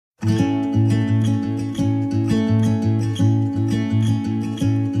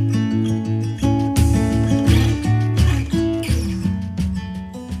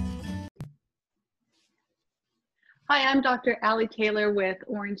Hi, I'm Dr. Allie Taylor with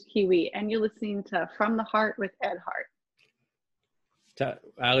Orange Kiwi, and you're listening to From the Heart with Ed Hart.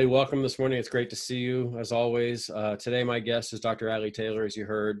 Allie, welcome this morning. It's great to see you, as always. Today, my guest is Dr. Allie Taylor, as you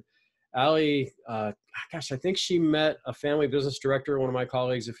heard. Allie, I think she met a family business director, one of my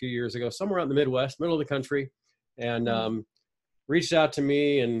colleagues, a few years ago, somewhere out in the Midwest, middle of the country, and reached out to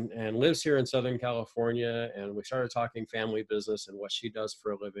me and lives here in Southern California. And we started talking family business and what she does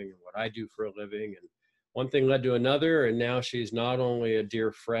for a living and what I do for a living. And one thing led to another, and now she's not only a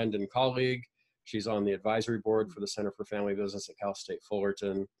dear friend and colleague, she's on the advisory board for the Center for Family Business at Cal State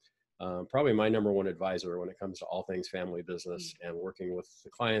Fullerton. Probably my number one advisor when it comes to all things family business and working with the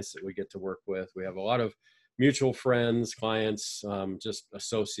clients that we get to work with. We have a lot of mutual friends, clients, just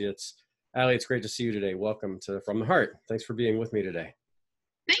associates. Allie, it's great to see you today. Welcome to From the Heart. Thanks for being with me today.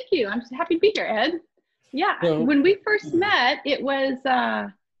 Thank you. I'm so happy to be here, Ed. Yeah, when we first met, it was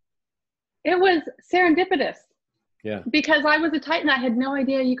serendipitous. Yeah. Because I was a Titan, I had no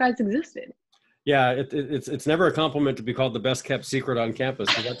idea you guys existed. Yeah, it's never a compliment to be called the best kept secret on campus,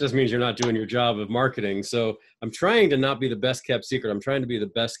 because that just means you're not doing your job of marketing. So I'm trying to not be the best kept secret. I'm trying to be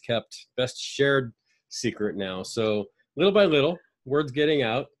the best kept, best shared secret now. So little by little, word's getting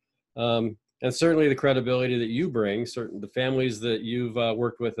out. And certainly the credibility that you bring, the families that you've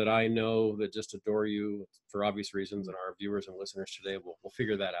worked with that I know that just adore you for obvious reasons, and our viewers and listeners today, we'll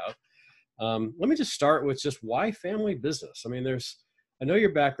figure that out. Let me just start with just why family business? I mean, I know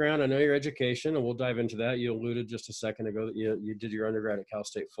your background, I know your education, and we'll dive into that. You alluded just a second ago that you did your undergrad at Cal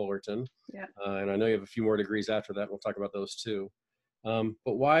State Fullerton. Yeah. And I know you have a few more degrees after that. We'll talk about those too.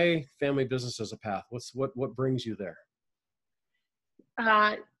 But why family business as a path? What brings you there?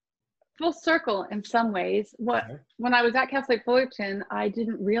 Full circle in some ways. When I was at Cal State Fullerton, I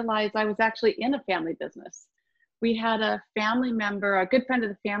didn't realize I was actually in a family business. We had a family member, a good friend of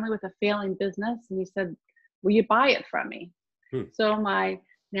the family with a failing business, and he said, "Will you buy it from me?" So my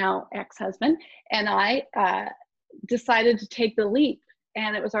now ex-husband and I decided to take the leap.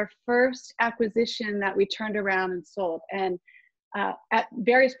 And it was our first acquisition that we turned around and sold. And at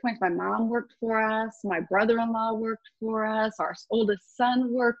various points, my mom worked for us, my brother-in-law worked for us, our oldest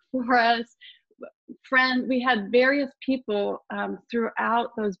son worked for us, we had various people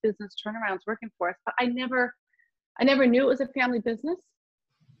throughout those business turnarounds working for us, but I never knew it was a family business.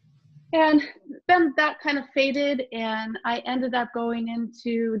 And then that kind of faded, and I ended up going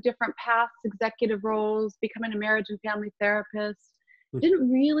into different paths, executive roles, becoming a marriage and family therapist.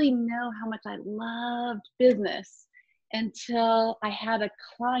 Didn't really know how much I loved business until I had a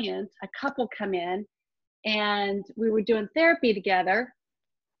couple come in, and we were doing therapy together.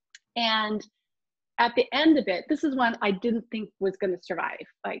 And at the end of it, this is one I didn't think was going to survive.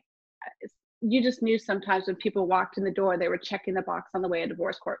 Like, you just knew sometimes when people walked in the door, they were checking the box on the way to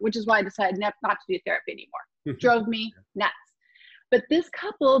divorce court, which is why I decided not to do therapy anymore. Drove me nuts. But this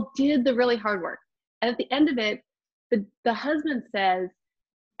couple did the really hard work. And at the end of it, the husband says,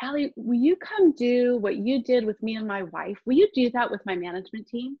 "Allie, will you come do what you did with me and my wife? Will you do that with my management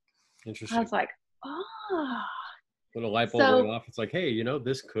team?" Interesting. I was like, oh. When a light bulb went off, it's like, hey,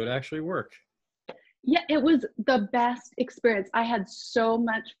 this could actually work. Yeah, it was the best experience. I had so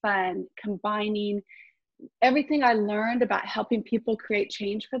much fun combining everything I learned about helping people create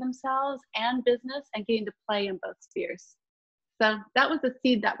change for themselves and business, and getting to play in both spheres. So that was the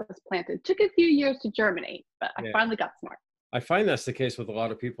seed that was planted. Took a few years to germinate, but I finally got smart. I find that's the case with a lot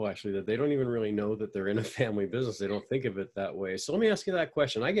of people, actually, that they don't even really know that they're in a family business. They don't think of it that way. So let me ask you that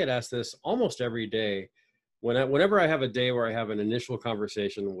question. I get asked this almost every day. Whenever I have a day where I have an initial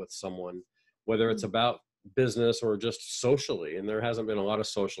conversation with someone, whether it's about business or just socially, and there hasn't been a lot of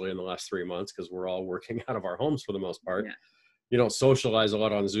socially in the last 3 months because we're all working out of our homes for the most part. Yeah. You don't socialize a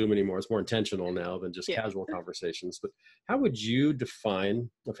lot on Zoom anymore. It's more intentional now than just casual conversations. But how would you define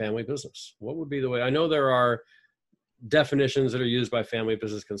a family business? What would be the way? I know there are definitions that are used by Family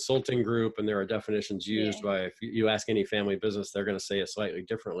Business Consulting Group, and there are definitions used by, if you ask any family business, they're going to say it slightly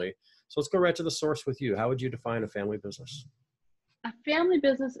differently. So let's go right to the source with you. How would you define a family business? A family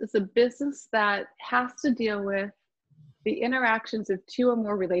business is a business that has to deal with the interactions of two or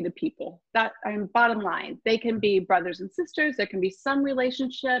more related people. Bottom line, they can be brothers and sisters. There can be some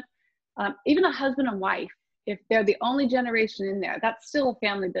relationship, even a husband and wife. If they're the only generation in there, that's still a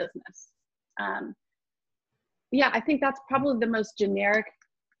family business. I think that's probably the most generic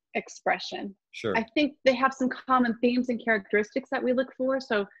expression. Sure. I think they have some common themes and characteristics that we look for.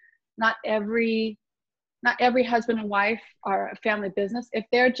 So not every husband and wife are a family business. If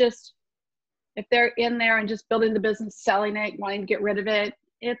they're in there and just building the business, selling it, wanting to get rid of it,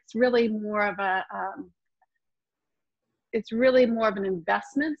 it's really more of an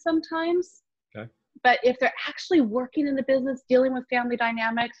investment sometimes. Okay. But if they're actually working in the business, dealing with family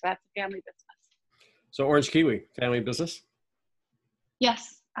dynamics, that's a family business. So Orange Kiwi, family business?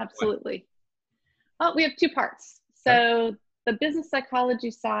 Yes, absolutely. Well, we have two parts. So the business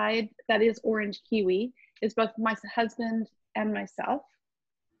psychology side, that is Orange Kiwi, is both my husband and myself.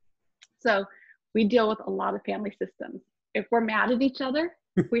 So we deal with a lot of family systems. If we're mad at each other,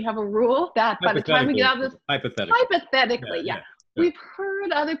 we have a rule that by the time we get out of this, hypothetically, yeah. We've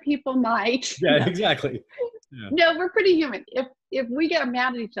heard other people might. Yeah, exactly. Yeah. No, we're pretty human. If we get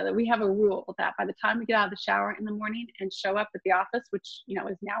mad at each other, we have a rule that by the time we get out of the shower in the morning and show up at the office, which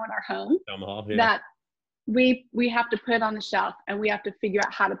is now in our home, that we have to put it on the shelf, and we have to figure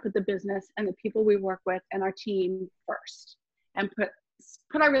out how to put the business and the people we work with and our team first, and put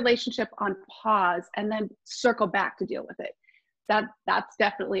our relationship on pause, and then circle back to deal with it. That's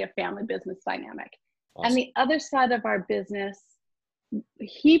definitely a family business dynamic. Awesome. And the other side of our business,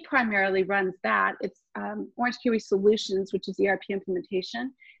 he primarily runs that. It's Orange Kiwi Solutions, which is ERP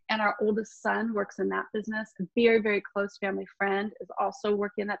implementation. And our oldest son works in that business. A very, very close family friend is also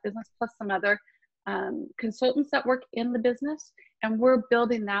working in that business, plus some other consultants that work in the business. And we're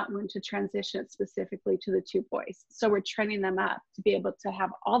building that one to transition specifically to the two boys. So we're training them up to be able to have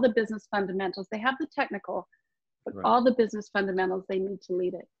all the business fundamentals. They have the technical, but all the business fundamentals they need to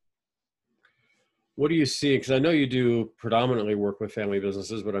lead it. What do you see? Because I know you do predominantly work with family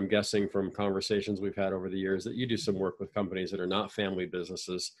businesses, but I'm guessing from conversations we've had over the years that you do some work with companies that are not family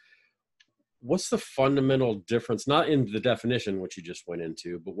businesses. What's the fundamental difference, not in the definition, which you just went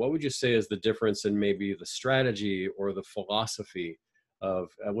into, but what would you say is the difference in maybe the strategy or the philosophy of,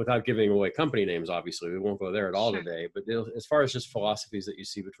 without giving away company names, obviously, we won't go there at all today, but as far as just philosophies that you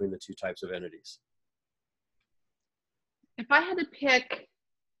see between the two types of entities? If I had to pick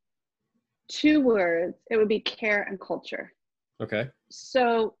two words, it would be care and culture. Okay.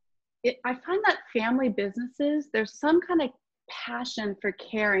 So I find that family businesses, there's some kind of passion for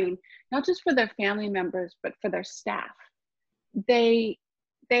caring, not just for their family members, but for their staff. They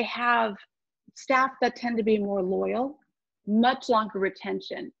have staff that tend to be more loyal, much longer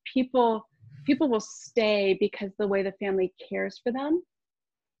retention. People will stay because the way the family cares for them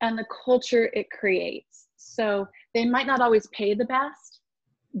and the culture it creates. So they might not always pay the best.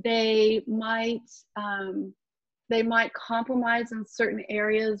 They might compromise in certain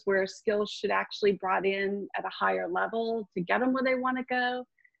areas where skills should actually brought in at a higher level to get them where they want to go.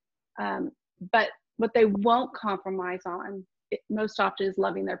 But what they won't compromise on most often is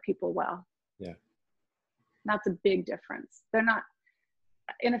loving their people well. Yeah. That's a big difference. They're not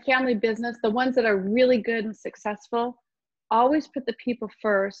in a family business. The ones that are really good and successful always put the people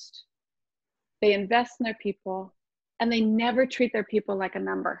first. They invest in their people, and they never treat their people like a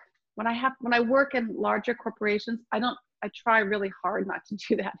number. When I work in larger corporations, I try really hard not to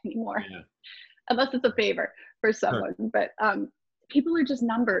do that anymore, unless it's a favor for someone. Sure. But people are just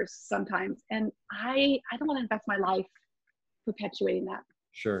numbers sometimes, and I don't want to invest my life perpetuating that.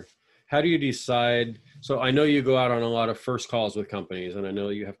 Sure. How do you decide? So I know you go out on a lot of first calls with companies, and I know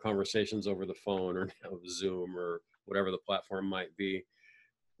you have conversations over the phone or Zoom or whatever the platform might be.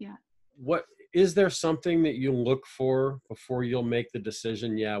 Yeah. What is there something that you look for before you'll make the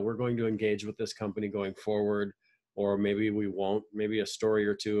decision? Yeah, we're going to engage with this company going forward, or maybe we won't. Maybe a story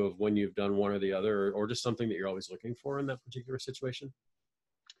or two of when you've done one or the other, or just something that you're always looking for in that particular situation.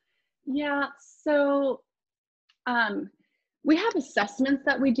 Yeah. So we have assessments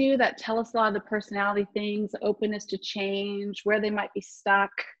that we do that tell us a lot of the personality things, openness to change, where they might be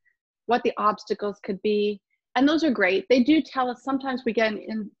stuck, what the obstacles could be. And those are great. They do tell us, sometimes we get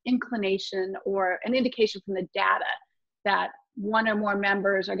an inclination or an indication from the data that one or more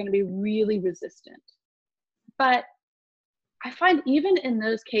members are going to be really resistant. But I find even in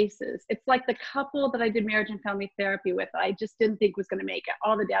those cases, it's like the couple that I did marriage and family therapy with, I just didn't think was going to make it.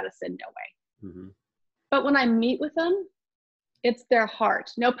 All the data said no way. Mm-hmm. But when I meet with them, it's their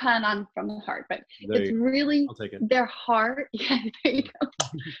heart. No pun on from the heart, but it's really their heart. Yeah, there you go.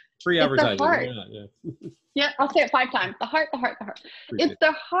 Free advertising. Yeah, I'll say it 5 times. The heart, the heart, the heart. It's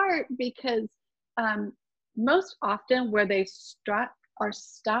their heart, because most often where they are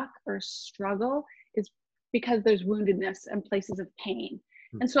stuck or struggle is because there's woundedness and places of pain.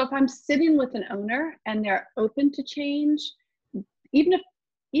 And so if I'm sitting with an owner and they're open to change, even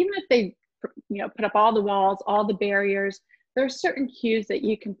if they put up all the walls, all the barriers, there are certain cues that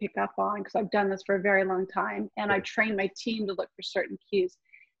you can pick up on, because I've done this for a very long time, and I train my team to look for certain cues,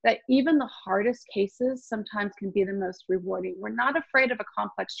 that even the hardest cases sometimes can be the most rewarding. We're not afraid of a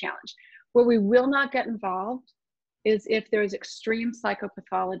complex challenge. Where we will not get involved is if there's extreme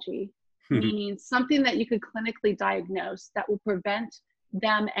psychopathology, meaning something that you could clinically diagnose that will prevent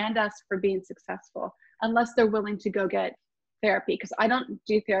them and us for being successful unless they're willing to go get therapy, because I don't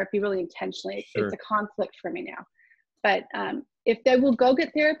do therapy really intentionally. Sure. It's a conflict for me now. But if they will go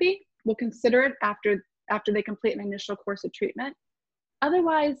get therapy, we'll consider it after they complete an initial course of treatment.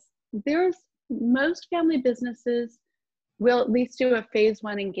 Otherwise, most family businesses will at least do a phase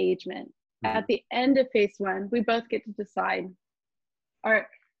 1 engagement. Mm-hmm. At the end of phase 1, we both get to decide,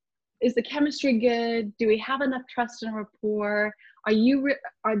 is the chemistry good? Do we have enough trust and rapport?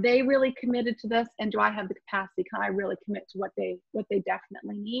 Are they really committed to this? And do I have the capacity? Can I really commit to what they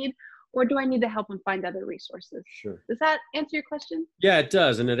definitely need? Or do I need to help them find other resources? Sure. Does that answer your question? Yeah, it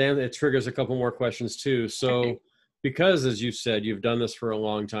does. And it triggers a couple more questions too. So okay. Because, as you said, you've done this for a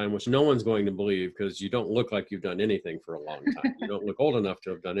long time, which no one's going to believe because you don't look like you've done anything for a long time. You don't look old enough to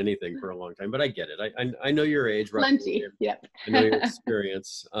have done anything for a long time, but I get it. I know your age. Plenty, yep. I know your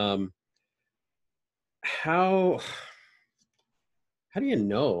experience. How do you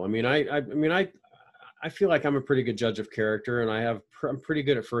know? I mean, I feel like I'm a pretty good judge of character, and I'm pretty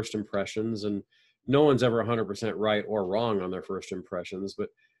good at first impressions, and no one's ever 100% right or wrong on their first impressions. But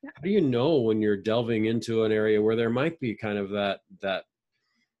how do you know when you're delving into an area where there might be kind of that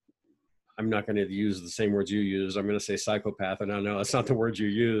I'm not going to use the same words you use. I'm going to say psychopath, and I know that's not the word you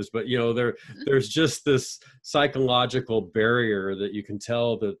use, but there's just this psychological barrier that you can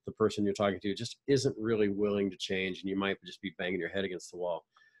tell that the person you're talking to just isn't really willing to change, and you might just be banging your head against the wall.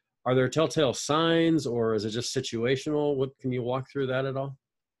 Are there telltale signs, or is it just situational? Can you walk through that at all?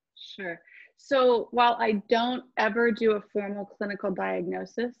 Sure. So while I don't ever do a formal clinical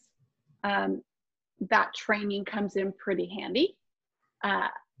diagnosis, that training comes in pretty handy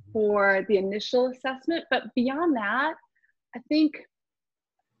for the initial assessment. But beyond that, I think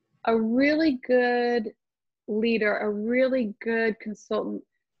a really good leader, a really good consultant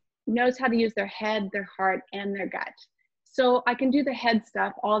knows how to use their head, their heart, and their gut. So I can do the head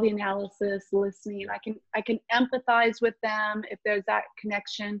stuff, all the analysis, listening. I can empathize with them if there's that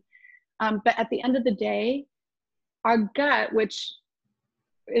connection. But at the end of the day, our gut, which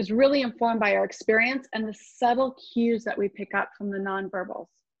is really informed by our experience and the subtle cues that we pick up from the nonverbals.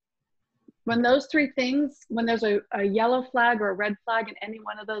 When those three things, when there's a yellow flag or a red flag in any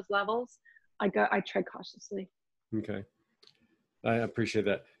one of those levels, I tread cautiously. Okay. I appreciate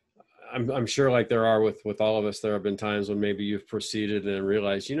that. I'm sure, like there are with all of us, there have been times when maybe you've proceeded and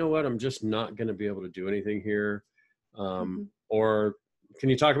realized, you know what, I'm just not going to be able to do anything here. Or can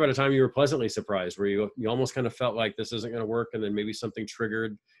you talk about a time you were pleasantly surprised where you almost kind of felt like this isn't going to work, and then maybe something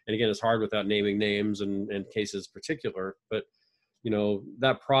triggered? And again, it's hard without naming names and cases particular, but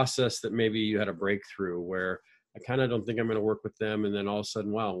that process that maybe you had a breakthrough where I kind of don't think I'm going to work with them. And then all of a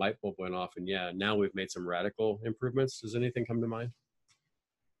sudden, wow, light bulb went off, and yeah, now we've made some radical improvements. Does anything come to mind?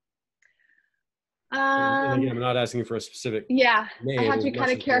 And again, I'm not asking for a specific name. I have to be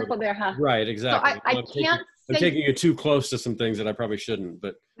kind of careful there, huh? Right, exactly. So I'm taking you too close to some things that I probably shouldn't,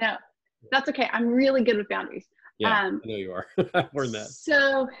 but no, that's okay. I'm really good with boundaries. Yeah, I know you are. I've learned that.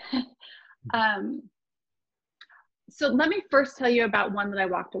 So let me first tell you about one that I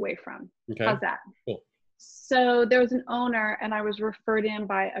walked away from. Okay. How's that? Cool. So there was an owner, and I was referred in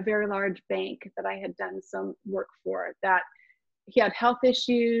by a very large bank that I had done some work for, that he had health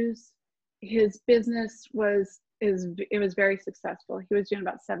issues. His business was very successful. He was doing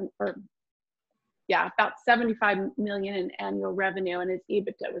about 75 million in annual revenue, and his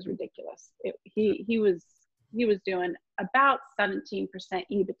EBITDA was ridiculous. He was doing about 17%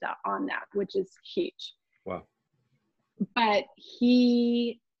 EBITDA on that, which is huge. Wow. But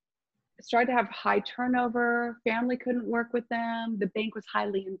he started to have high turnover. Family couldn't work with them. The bank was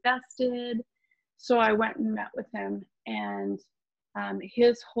highly invested. So I went and met with him, and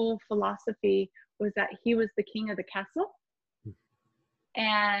his whole philosophy was that he was the king of the castle,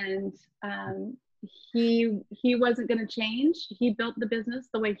 and he wasn't going to change. He built the business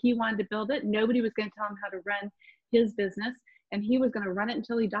the way he wanted to build it. Nobody was going to tell him how to run his business, and he was going to run it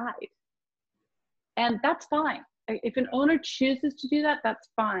until he died. And that's fine. If an owner chooses to do that, that's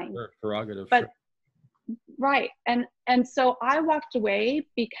fine. Sure, prerogative. But right, and so I walked away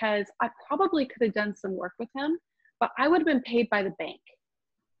because I probably could have done some work with him, but I would have been paid by the bank.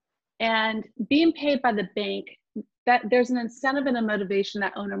 And being paid by the bank, that there's an incentive and a motivation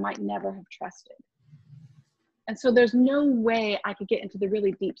that owner might never have trusted. And so there's no way I could get into the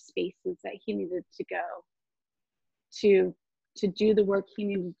really deep spaces that he needed to go to do the work he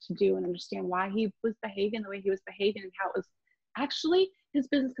needed to do and understand why he was behaving the way he was behaving, and how it was actually, his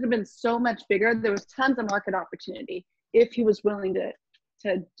business could have been so much bigger. There was tons of market opportunity if he was willing to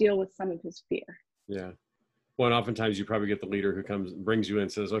deal with some of his fear. Yeah. Well, and oftentimes you probably get the leader who brings you in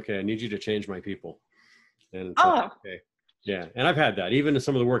and says, okay, I need you to change my people. And it's like, okay, Yeah. And I've had that even in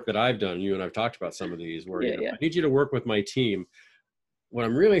some of the work that I've done. You and I've talked about some of these where Yeah, you know, yeah. I need you to work with my team. What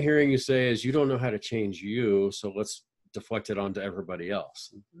I'm really hearing you say is you don't know how to change you. So let's deflect it onto everybody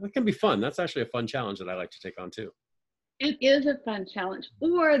else. That can be fun. That's actually a fun challenge that I like to take on too. It is a fun challenge.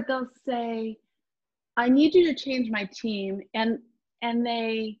 Or they'll say, I need you to change my team. And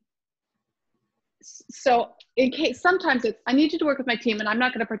they, so in case, sometimes it's, I need you to work with my team and I'm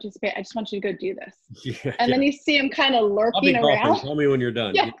not going to participate. I just want you to go do this. Yeah. And then you see them kind of I'll be lurking golfing. around. Tell me when you're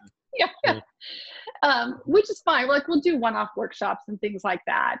done. Yeah. Yeah. Yeah. Which is fine. Like we'll do one-off workshops and things like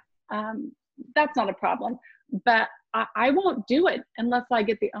that. That's not a problem. But I won't do it unless I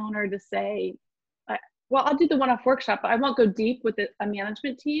get the owner to say, well, I'll do the one-off workshop, but I won't go deep with a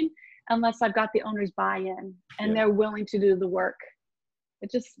management team unless I've got the owner's buy-in and they're willing to do the work.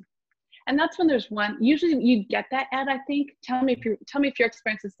 And that's when there's one. Usually, you get that, Ed. I think. Tell me if your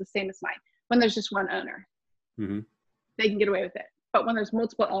experience is the same as mine. When there's just one owner, they can get away with it. But when there's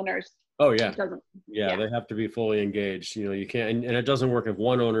multiple owners, oh yeah, it doesn't. Yeah, they have to be fully engaged. You know, you can't, and it doesn't work if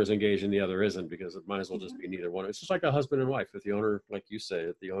one owner is engaged and the other isn't, because it might as well just be neither one. It's just like a husband and wife. If the owner, like you say,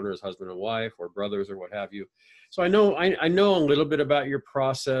 if the owner is husband and wife or brothers or what have you. So I know a little bit about your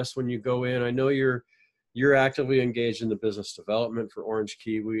process when you go in. I know you're actively engaged in the business development for Orange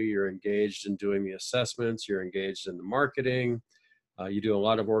Kiwi. You're engaged in doing the assessments. You're engaged in the marketing. You do a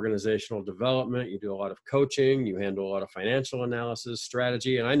lot of organizational development. You do a lot of coaching. You handle a lot of financial analysis,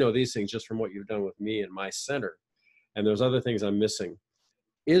 strategy. And I know these things just from what you've done with me and my center. And there's other things I'm missing.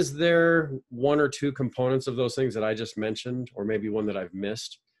 Is there one or two components of those things that I just mentioned, or maybe one that I've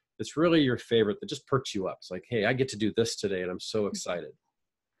missed, that's really your favorite that just perks you up? It's like, hey, I get to do this today and I'm so excited.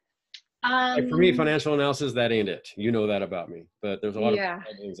 Like for me, financial analysis, that ain't it. You know that about me. But there's a lot of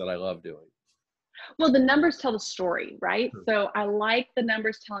things that I love doing. Well, the numbers tell the story, right? So I like the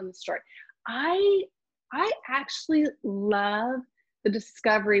numbers telling the story. I actually love the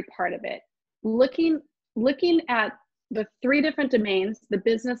discovery part of it. Looking at the three different domains, the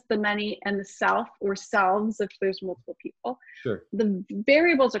business, the money, and the self or selves, if there's multiple people. Sure. The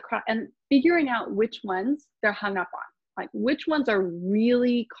variables across, and figuring out which ones they're hung up on, like which ones are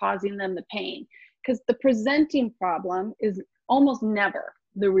really causing them the pain. Because the presenting problem is almost never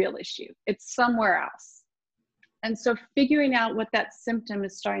the real issue. It's somewhere else. And so figuring out what that symptom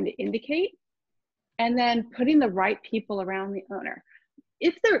is starting to indicate, and then putting the right people around the owner.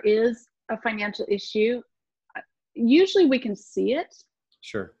 If there is a financial issue, usually we can see it.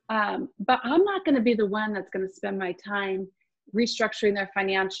 Sure. But I'm not going to be the one that's going to spend my time restructuring their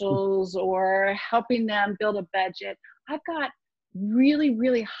financials or helping them build a budget. I've got really,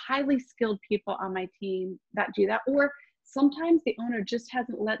 really highly skilled people on my team that do that. Or sometimes the owner just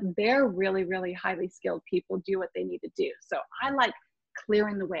hasn't let their really, really highly skilled people do what they need to do. So I like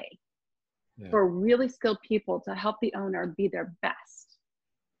clearing the way for really skilled people to help the owner be their best.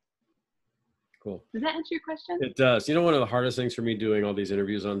 Cool. Does that answer your question? It does. You know, one of the hardest things for me doing all these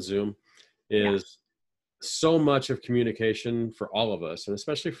interviews on Zoom is so much of communication for all of us, and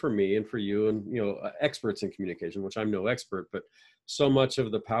especially for me and for you and, you know, experts in communication, which I'm no expert, but so much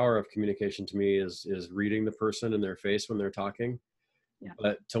of the power of communication to me is reading the person in their face when they're talking. Yeah.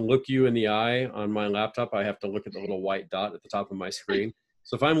 But to look you in the eye on my laptop, I have to look at the little white dot at the top of my screen.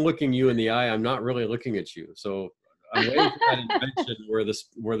 So if I'm looking you in the eye, I'm not really looking at you. So I'm waiting for that invention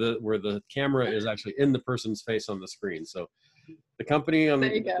where the camera is actually in the person's face on the screen. So the company in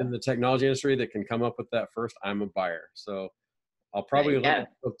the technology industry that can come up with that first, I'm a buyer. So I'll probably to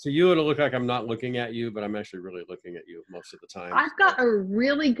you, it'll look like I'm not looking at you, but I'm actually really looking at you most of the time. I've got a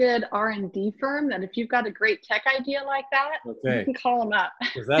really good R&D firm that if you've got a great tech idea like that, you can call them up.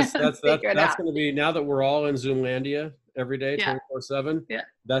 That's going to be, now that we're all in Zoomlandia every day, 24/7. Yeah.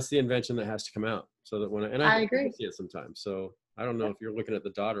 That's the invention that has to come out. So that I agree. See it sometimes. So I don't know if you're looking at the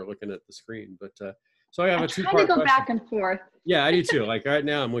dot or looking at the screen, but so I have a two-part question. I try to go back and forth. Yeah, I do too. Like right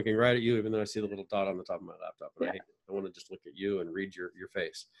now, I'm looking right at you, even though I see the little dot on the top of my laptop. And I want to just look at you and read your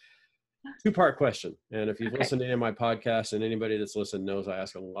face. Two-part question. And if you've listened to any of my podcasts, and anybody that's listened knows I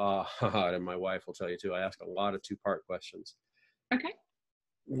ask a lot, and my wife will tell you too, I ask a lot of two-part questions. Okay.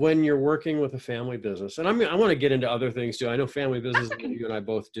 When you're working with a family business, and I want to get into other things too. I know family business is what you and I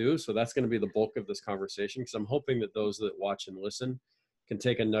both do. So that's going to be the bulk of this conversation, because I'm hoping that those that watch and listen can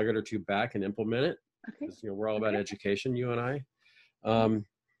take a nugget or two back and implement it. Because, you know, we're all about education, you and I.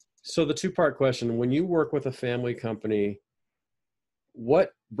 So the two-part question, when you work with a family company,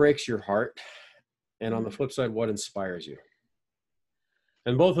 what breaks your heart? And on the flip side, what inspires you?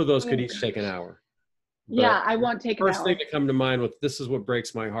 And both of those could each take an hour. But I won't take an hour. First thing to come to mind with, this is what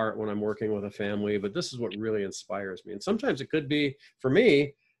breaks my heart when I'm working with a family, but this is what really inspires me. And sometimes it could be, for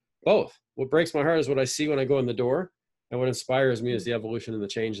me, both. What breaks my heart is what I see when I go in the door, And what inspires me is the evolution and the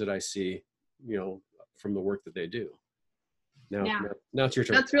change that I see, you know, from the work that they do. Now, Yeah. now it's your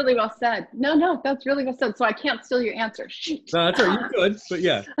turn. That's really well said. No, that's really well said. So I can't steal your answer. Shoot. No, that's all right. You could, but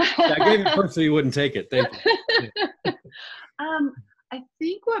yeah, I gave it first so you wouldn't take it. Thank you. I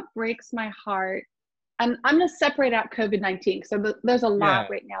think what breaks my heart, and I'm going to separate out COVID-19. So there's a lot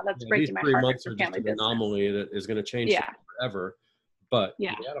right now that's breaking my heart. 3 months for are just an anomaly that is going to change forever. But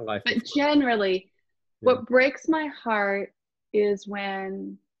yeah, we had a life but before. generally, what breaks my heart is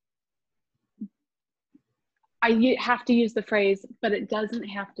when I have to use the phrase, but it doesn't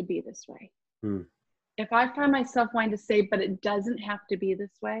have to be this way. If I find myself wanting to say, but it doesn't have to be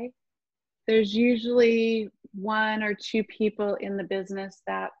this way, there's usually 1 or 2 people in the business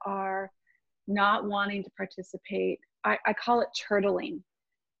that are not wanting to participate. I call it turtling.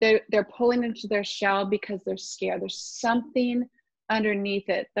 They're pulling into their shell because they're scared. There's something underneath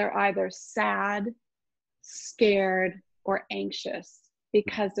it. They're either sad, scared, or anxious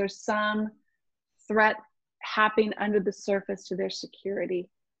because there's some threat happening under the surface to their security.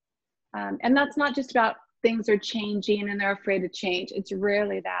 And that's not just about things are changing and they're afraid to change. It's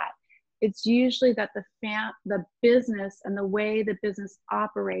rarely that. It's usually that the business and the way the business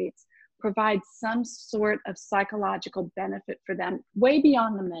operates provides some sort of psychological benefit for them, way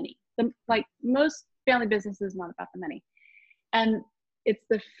beyond the money. Like most family businesses, not about the money. And it's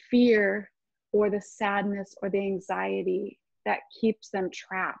the fear or the sadness or the anxiety that keeps them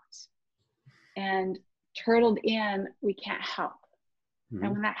trapped. And turtled in, we can't help.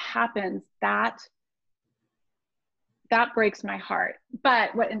 And when that happens, that breaks my heart.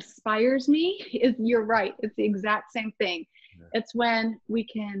 But what inspires me is, you're right, it's the exact same thing. It's when we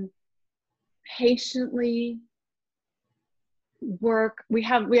can patiently work. We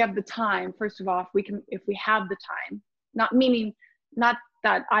have the time. First of all, if we have the time, not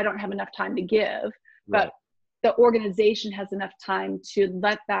that I don't have enough time to give, but the organization has enough time to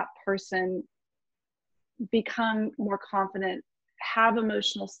let that person become more confident, have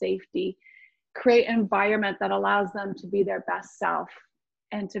emotional safety, create an environment that allows them to be their best self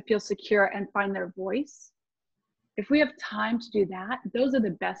and to feel secure and find their voice. If we have time to do that, those are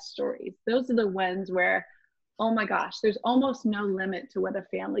the best stories. Those are the ones where, oh my gosh, there's almost no limit to what a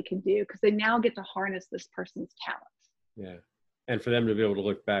family can do because they now get to harness this person's talents. Yeah. And for them to be able to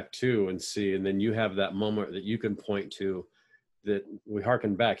look back too and see, and then you have that moment that you can point to, that we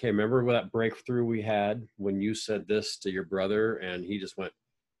harken back. Hey, remember that breakthrough we had when you said this to your brother and he just went,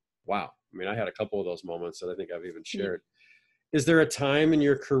 wow. I mean, I had a couple of those moments that I think I've even shared. Is there a time in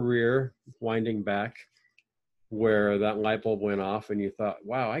your career, winding back, where that light bulb went off and you thought,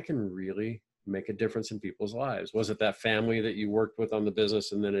 wow, I can really make a difference in people's lives? Was it that family that you worked with on the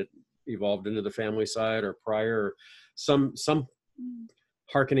business and then it evolved into the family side, or prior, or some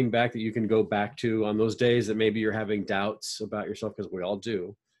hearkening back that you can go back to on those days that maybe you're having doubts about yourself, because we all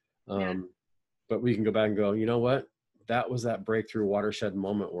do. But we can go back and go, you know what? That was that breakthrough watershed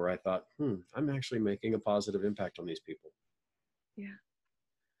moment where I thought, I'm actually making a positive impact on these people. Yeah,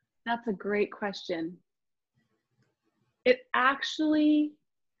 that's a great question. It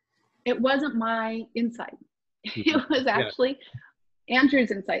wasn't my insight. It was actually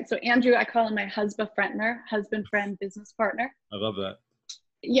Andrew's insight. So Andrew, I call him my husband, friend, business partner. I love that.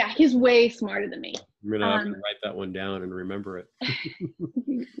 Yeah, he's way smarter than me. I'm going to have to write that one down and remember it.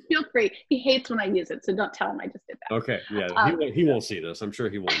 Feel free. He hates when I use it, so don't tell him I just did that. Okay, yeah, he won't see this. I'm sure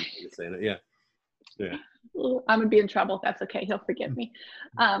he won't be saying it. Yeah. I'm going to be in trouble. That's okay. He'll forgive me.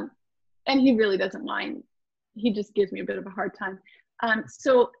 And he really doesn't mind. He just gives me a bit of a hard time.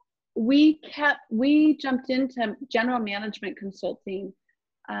 So we jumped into general management consulting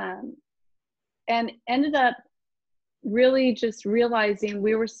and ended up really just realizing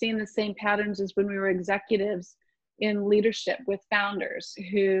we were seeing the same patterns as when we were executives in leadership with founders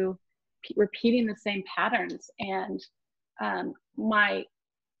who repeating the same patterns. And my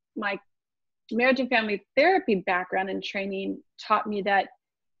marriage and family therapy background and training taught me that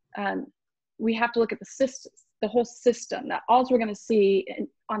we have to look at the whole system, that all we're going to see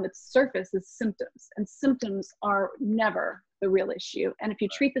on the surface is symptoms, and symptoms are never the real issue. And if you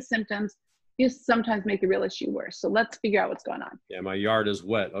treat the symptoms, you sometimes make the real issue worse. So let's figure out what's going on. Yeah, my yard is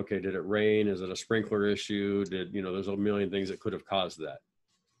wet. Okay, did it rain? Is it a sprinkler issue? There's a million things that could have caused that.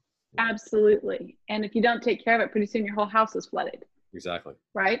 Absolutely. And if you don't take care of it, pretty soon your whole house is flooded. Exactly.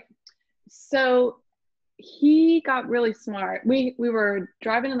 Right? So he got really smart. We were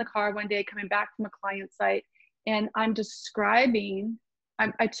driving in the car one day coming back from a client site, and I'm describing,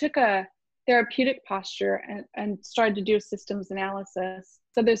 I took a therapeutic posture and started to do a systems analysis.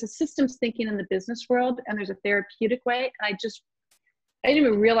 So there's a systems thinking in the business world, and there's a therapeutic way. And I didn't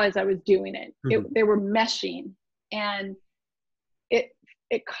even realize I was doing it. They were meshing. And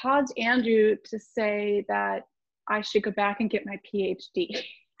it caused Andrew to say that I should go back and get my PhD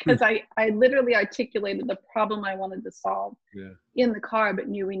because I literally articulated the problem I wanted to solve in the car, but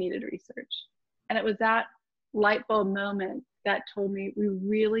knew we needed research. And it was that light bulb moment that told me we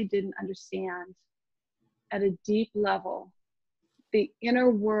really didn't understand at a deep level the inner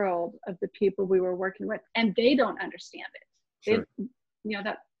world of the people we were working with, and they don't understand it. Sure.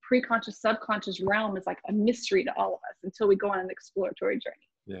 That pre-conscious, subconscious realm is like a mystery to all of us until we go on an exploratory journey.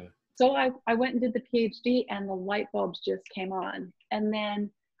 Yeah. So I went and did the PhD, and the light bulbs just came on. And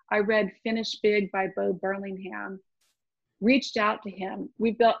then I read Finish Big by Bo Burlingham, reached out to him.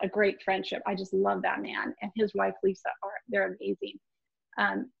 We built a great friendship. I just love that man, and his wife, Lisa, they're amazing.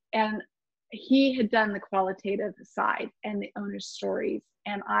 And he had done the qualitative side and the owner's stories,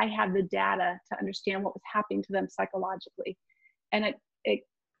 and I had the data to understand what was happening to them psychologically. And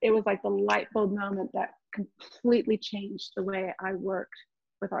it was like the light bulb moment that completely changed the way I worked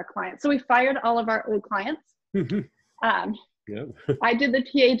with our clients. So we fired all of our old clients. I did the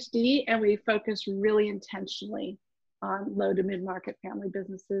PhD, and we focused really intentionally on low to mid-market family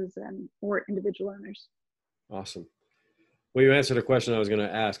businesses or individual owners. Awesome. Well, you answered a question I was going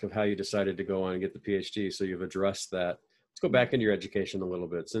to ask of how you decided to go on and get the PhD. So you've addressed that. Let's go back into your education a little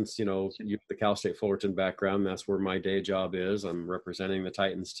bit. Since, you have the Cal State Fullerton background, that's where my day job is. I'm representing the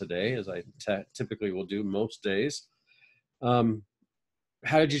Titans today, as I typically will do most days.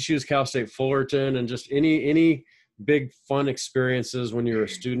 How did you choose Cal State Fullerton, and just any big fun experiences when you were a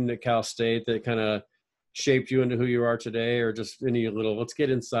student at Cal State that kind of shaped you into who you are today, or just any little, let's get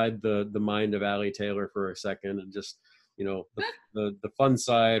inside the mind of Allie Taylor for a second, and just, the fun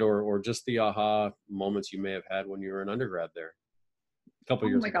side or just the aha moments you may have had when you were an undergrad there a couple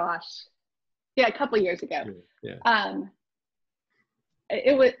years ago. Oh my gosh. Yeah, a couple years ago. Yeah.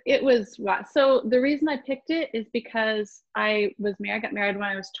 It was wow. So the reason I picked it is because I got married when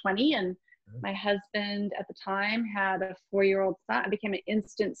I was 20, and my husband at the time had a 4-year-old son. I became an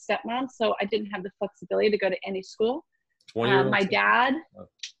instant stepmom, so I didn't have the flexibility to go to any school. My dad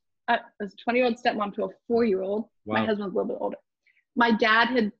was a 20-year-old stepmom to a 4-year-old. Wow. My husband was a little bit older. My dad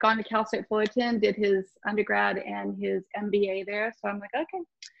had gone to Cal State Fullerton, did his undergrad and his MBA there. So I'm like, okay.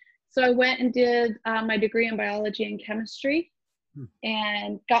 So I went and did my degree in biology and chemistry,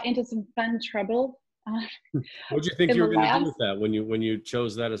 and got into some fun trouble. What did you think you were going to do with that when you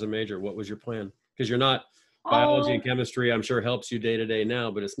chose that as a major? What was your plan? Because you're not biology and chemistry, I'm sure helps you day to day now,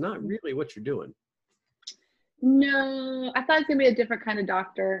 but it's not really what you're doing. No, I thought it was going to be a different kind of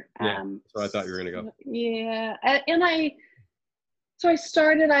doctor. Yeah, so I thought you were going to go. Yeah, and I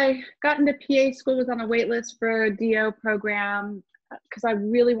got into PA school, was on a wait list for a DO program because I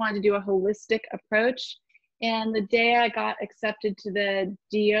really wanted to do a holistic approach. And the day I got accepted to the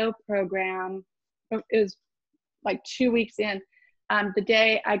DO program, it was like 2 weeks in. The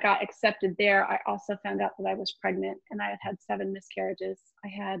day I got accepted there, I also found out that I was pregnant, and I had had 7 miscarriages. I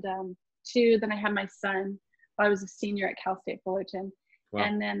had 2, then I had my son. I was a senior at Cal State Fullerton. Wow.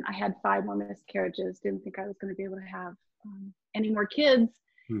 And then I had 5 more miscarriages. Didn't think I was going to be able to have any more kids.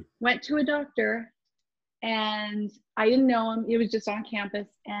 Went to a doctor, and I didn't know him. He was just on campus,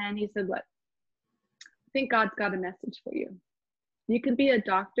 and he said, look, I think God's got a message for you. You can be a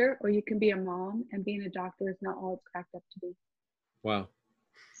doctor or you can be a mom, and being a doctor is not all it's cracked up to be. Wow.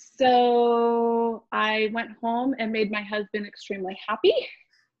 So I went home and made my husband extremely happy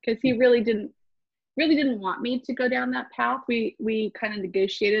because he really didn't want me to go down that path. We kind of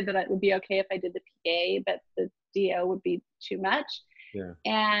negotiated that it would be okay if I did the PA, but the DO would be too much. Yeah.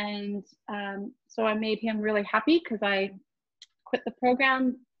 And so I made him really happy because I quit the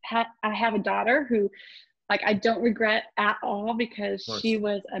program. I have a daughter who, like, I don't regret at all because she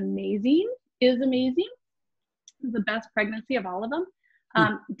was amazing, is amazing. It was the best pregnancy of all of them.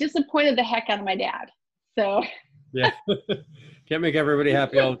 Disappointed the heck out of my dad. So yeah, can't make everybody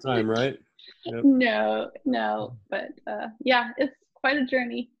happy all the time, right? Yep. No, but yeah, it's quite a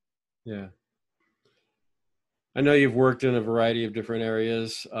journey. Yeah. I know you've worked in a variety of different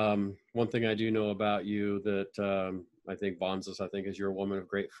areas. One thing I do know about you that I think bonds us, is you're a woman of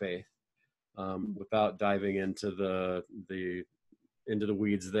great faith. Without diving into the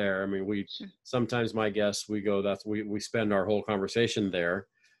weeds there. I mean, sometimes my guests, we spend our whole conversation there.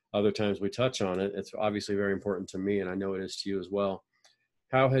 Other times we touch on it. It's obviously very important to me, and I know it is to you as well.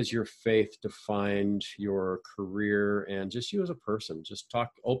 How has your faith defined your career and just you as a person? Just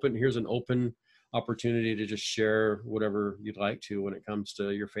talk open. Here's an open opportunity to just share whatever you'd like to when it comes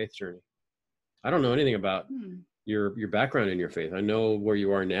to your faith journey. I don't know anything about your background in your faith. I know where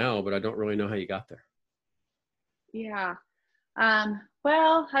you are now, but I don't really know how you got there. Yeah.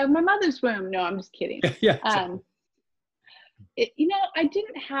 Well, my mother's womb. No, I'm just kidding. Yeah. I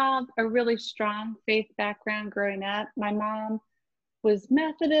didn't have a really strong faith background growing up. My mom was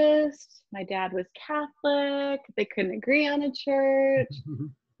Methodist. My dad was Catholic. They couldn't agree on a church.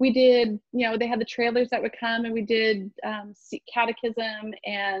 We did, they had the trailers that would come, and we did catechism,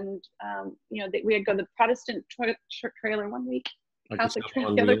 and, we had go to the Protestant trailer one week. Like Catholic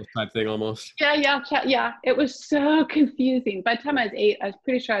on trailer wheels type thing almost. Yeah. It was so confusing. By the time I was 8, I was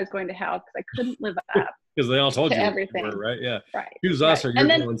pretty sure I was going to hell because I couldn't live up Because they all told to you everything. were, right? Yeah. Right. Choose us or you're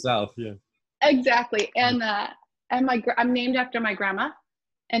going south. Yeah. Exactly. And I'm named after my grandma,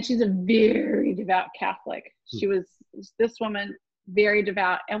 and she's a very devout Catholic. She was this woman, very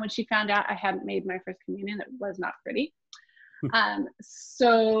devout. And when she found out I hadn't made my first communion, it was not pretty.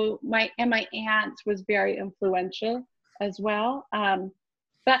 So my aunt was very influential as well.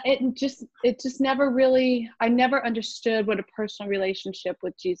 But it just never really, I never understood what a personal relationship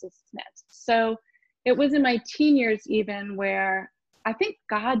with Jesus meant. So it was in my teen years even where I think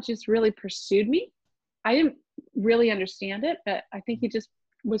God just really pursued me. I didn't really understand it, but I think he just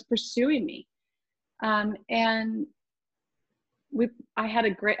was pursuing me. And I had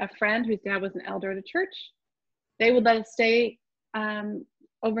a friend whose dad was an elder at a church. They would let us stay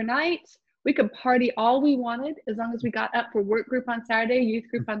overnight. We could party all we wanted as long as we got up for work group on Saturday, youth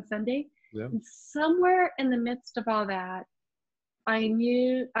group on Sunday. Yeah. And somewhere in the midst of all that, I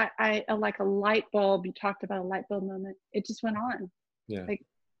knew I like a light bulb. You talked about a light bulb moment. It just went on. Yeah. Like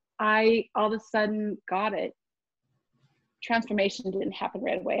I all of a sudden got it. Transformation didn't happen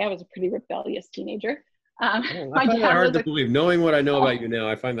right away. I was a pretty rebellious teenager. I find that hard to believe. Knowing what I know about you now,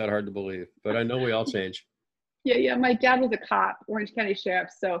 I find that hard to believe. But I know we all change. Yeah. My dad was a cop, Orange County Sheriff.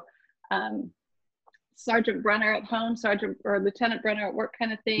 So Sergeant Brunner at home, Lieutenant Brunner at work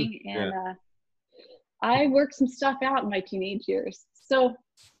kind of thing. And I worked some stuff out in my teenage years. So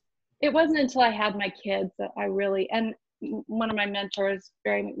it wasn't until I had my kids that I really, and one of my mentors,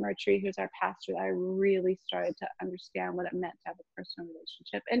 Barry McMurtry, who's our pastor, I really started to understand what it meant to have a personal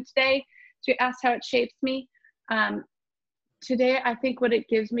relationship. And today, so you asked how it shapes me. Today, I think what it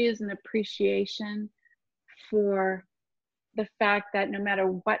gives me is an appreciation for the fact that no matter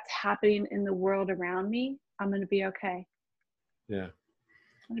what's happening in the world around me, I'm going to be okay. Yeah.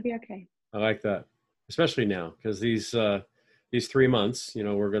 I'm going to be okay. I like that, especially now, because these 3 months,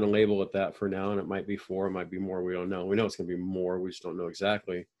 we're going to label it that for now, and it might be 4, it might be more. We don't know. We know it's going to be more. We just don't know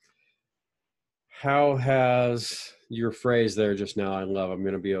exactly. How has your phrase there just now, I love, I'm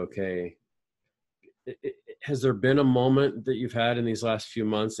going to be okay. Has there been a moment that you've had in these last few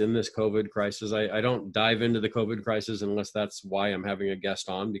months in this COVID crisis? I don't dive into the COVID crisis unless that's why I'm having a guest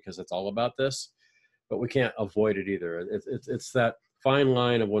on, because it's all about this, but we can't avoid it either. It's that fine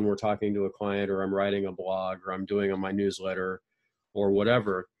line of when we're talking to a client, or I'm writing a blog, or I'm doing on my newsletter or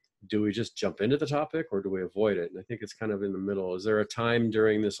whatever. Do we just jump into the topic, or do we avoid it? And I think it's kind of in the middle. Is there a time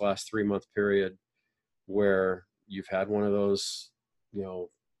during this last 3-month period where you've had one of those,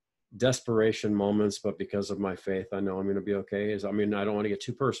 desperation moments, but because of my faith, I know I'm going to be okay? I don't want to get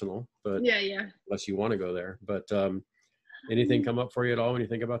too personal, but yeah. Unless you want to go there, but anything come up for you at all when you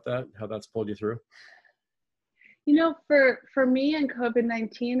think about that, how that's pulled you through? For me and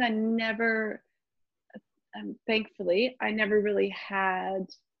COVID-19, thankfully, I never really had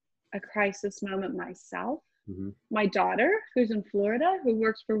a crisis moment myself. Mm-hmm. My daughter, who's in Florida, who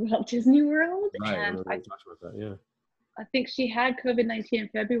works for Walt Disney World, right, and I talked about that. Yeah. I think she had COVID-19 in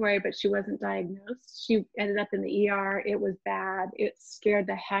February, but she wasn't diagnosed. She ended up in the ER. It was bad. It scared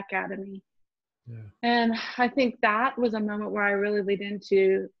the heck out of me. Yeah. And I think that was a moment where I really leaned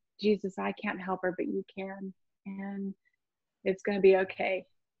into, Jesus, I can't help her, but you can. And it's going to be okay.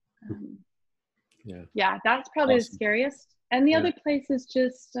 Yeah, that's probably awesome. The scariest. And the other place is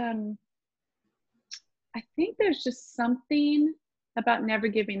just, I think there's just something about never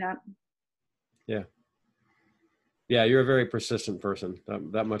giving up. Yeah. Yeah, you're a very persistent person.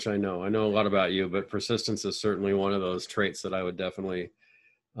 That much I know. I know a lot about you, but persistence is certainly one of those traits that I would definitely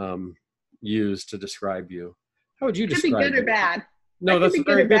use to describe you. How would you describe it? Could be good or bad. No, that's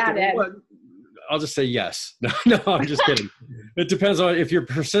very good. I'll just say yes. No, I'm just kidding. It depends on if you're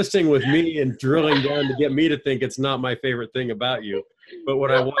persisting with me and drilling down to get me to think it's not my favorite thing about you. But what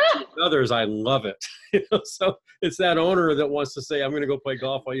I want with others, I love it. So it's that owner that wants to say, I'm going to go play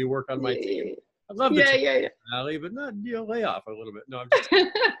golf while you work on my team. I love the Allie, but not lay off a little bit. No, I'm just I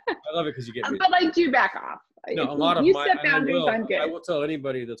love it because you get me. But I do back off. No, a lot of you set boundaries. I'm good. I will tell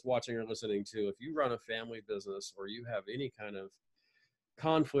anybody that's watching or listening to, if you run a family business or you have any kind of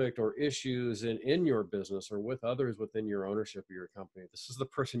conflict or issues in your business or with others within your ownership of your company, this is the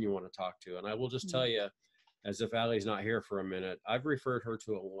person you want to talk to. And I will just tell you, as if Allie's not here for a minute, I've referred her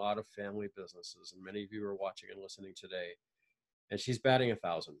to a lot of family businesses, and many of you are watching and listening today. and she's batting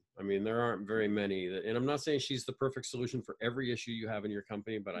 1,000. I mean, there aren't very many and I'm not saying she's the perfect solution for every issue you have in your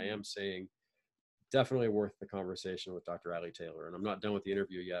company, but I am saying definitely worth the conversation with Dr. Ali Taylor. And I'm not done with the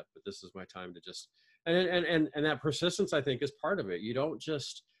interview yet, but this is my time to just, and that persistence, I think, is part of it. You don't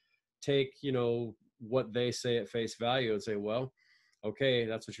just take, what they say at face value and say, well, okay,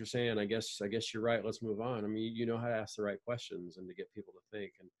 that's what you're saying. I guess you're right. Let's move on. I mean, you know how to ask the right questions and to get people to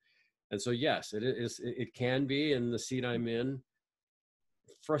think. And so, yes, it can be in the seat I'm in.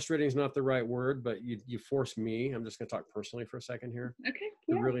 Frustrating is not the right word, but you force me. I'm just going to talk personally for a second here. Okay.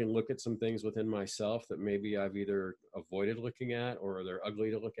 To Yeah. really look at some things within myself that maybe I've either avoided looking at, or they're ugly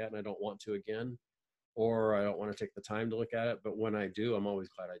to look at and I don't want to again, or I don't want to take the time to look at it. But when I do, I'm always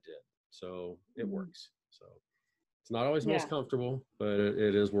glad I did. So it works. So it's not always most comfortable, but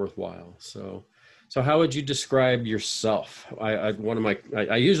it is worthwhile. So how would you describe yourself? I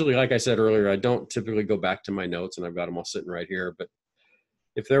usually, like I said earlier, I don't typically go back to my notes, and I've got them all sitting right here. But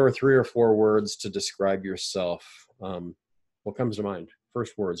if there were 3 or 4 words to describe yourself, what comes to mind?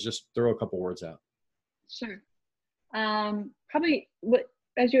 First words, just throw a couple words out. Sure. Probably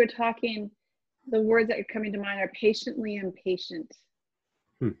as you were talking, the words that are coming to mind are patiently impatient.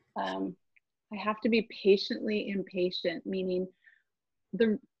 I have to be patiently impatient, meaning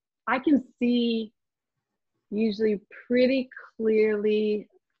I can see usually pretty clearly.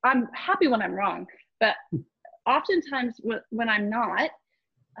 I'm happy when I'm wrong, but oftentimes when I'm not,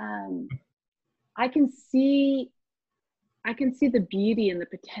 I can see the beauty and the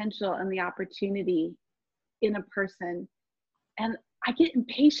potential and the opportunity in a person, and I get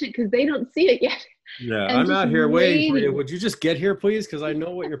impatient because they don't see it yet. Yeah, I'm out here waiting for you. Would you just get here, please? Because I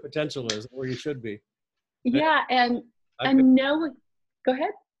know what your potential is, where you should be. Yeah, and know. Go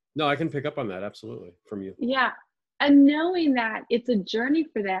ahead. No, I can pick up on that absolutely from you. Yeah, and knowing that it's a journey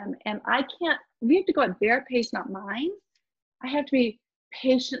for them, and we have to go at their pace, not mine. I have to be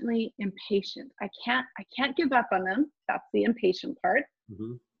patiently impatient. I can't give up on them. That's the impatient part.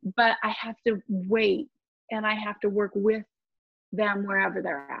 Mm-hmm. But I have to wait, and I have to work with them wherever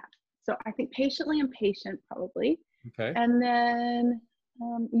they're at. So I think patiently impatient, probably. Okay. And then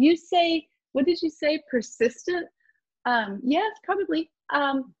you say, what did you say? Persistent? Yes, probably.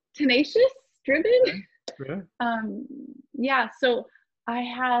 Tenacious, driven. Okay. Yeah. So I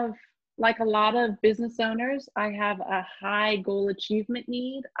have, like a lot of business owners, I have a high goal achievement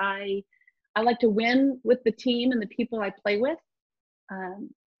need. I like to win with the team and the people I play with.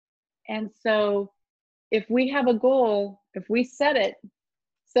 And so if we have a goal, if we set it,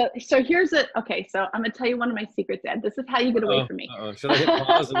 so here's it. Okay, so I'm gonna tell you one of my secrets, Ed. This is how you get away from me. Should I hit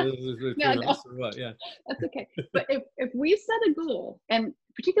pause? No. Or what? Yeah. That's okay. But if we set a goal, and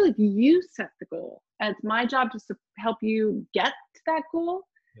particularly if you set the goal, and it's my job to help you get to that goal,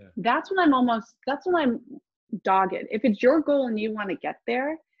 that's when I'm dogged. If it's your goal and you want to get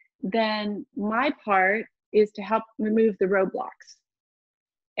there, then my part is to help remove the roadblocks.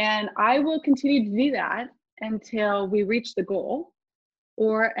 And I will continue to do that until we reach the goal,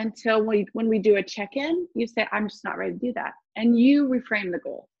 or until when we do a check-in, you say, I'm just not ready to do that. And you reframe the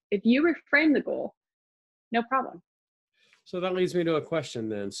goal. If you reframe the goal, no problem. So that leads me to a question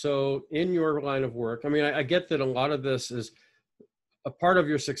then. So in your line of work, I mean, I get that a lot of this is a part of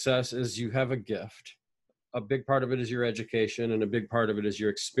your success is you have a gift. A big part of it is your education, and a big part of it is your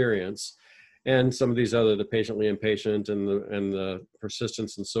experience. And some of these the patiently impatient and the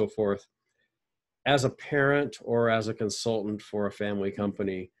persistence and so forth. As a parent or as a consultant for a family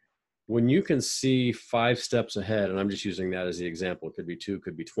company, when you can see 5 steps ahead, and I'm just using that as the example, it could be 2,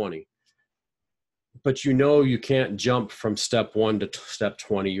 could be 20, but you can't jump from step 1 to step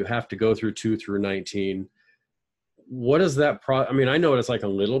 20. You have to go through 2 through 19. What is that? I mean, I know it's like a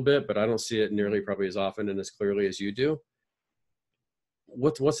little bit, but I don't see it nearly probably as often and as clearly as you do.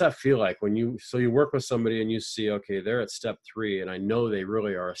 What's that feel like when you work with somebody and you see, okay, they're at step 3 and I know they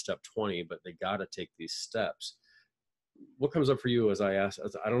really are a step 20, but they got to take these steps. What comes up for you as I ask?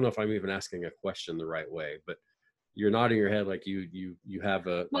 I don't know if I'm even asking a question the right way, but you're nodding your head like you have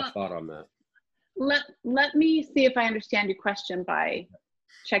a thought on that. Let me see if I understand your question by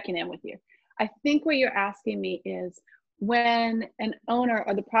checking in with you. I think what you're asking me is when an owner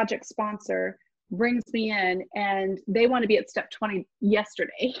or the project sponsor brings me in and they want to be at step 20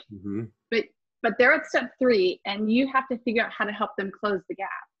 yesterday, mm-hmm. but they're at step 3 and you have to figure out how to help them close the gap.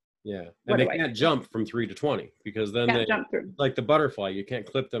 Yeah. And they can't jump from 3 to 20 because then they jump through. Like the butterfly, you can't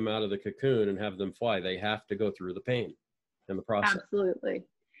clip them out of the cocoon and have them fly. They have to go through the pain and the process. Absolutely.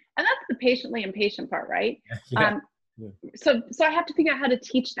 And that's the patiently impatient part, right? Yeah. So I have to figure out how to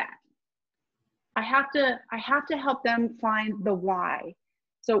teach that. I have to help them find the why.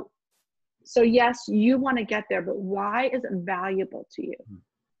 So So yes, you want to get there, but why is it valuable to you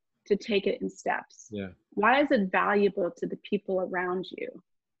to take it in steps? Yeah. Why is it valuable to the people around you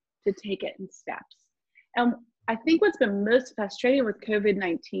to take it in steps? And I think what's been most frustrating with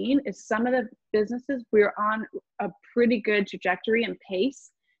COVID-19 is some of the businesses, we're on a pretty good trajectory and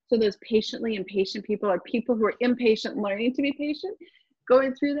pace. So those patiently impatient people are people who are impatient, learning to be patient,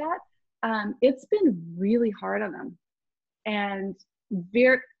 going through that. It's been really hard on them, and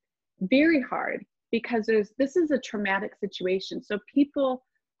very, very hard, because this is a traumatic situation. So people,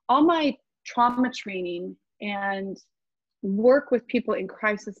 all my trauma training and work with people in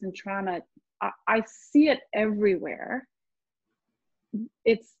crisis and trauma, I see it everywhere.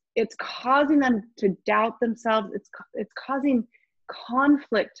 It's causing them to doubt themselves. It's causing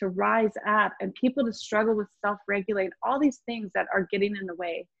conflict to rise up, and people to struggle with self-regulate, all these things that are getting in the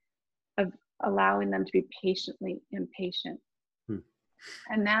way of allowing them to be patiently impatient.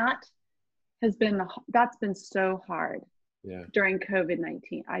 And that's been so hard. Yeah. During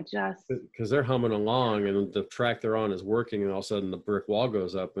COVID-19. Because they're humming along and the track they're on is working, and all of a sudden the brick wall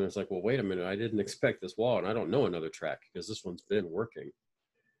goes up, and it's like, well, wait a minute, I didn't expect this wall, and I don't know another track because this one's been working.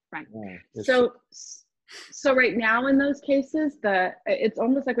 Right. Yeah. So right now in those cases, it's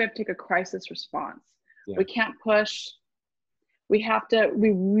almost like we have to take a crisis response. Yeah. We can't push. We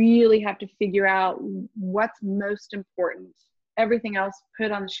really have to figure out what's most important. Everything else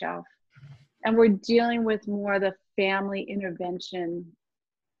put on the shelf. And we're dealing with more of the family intervention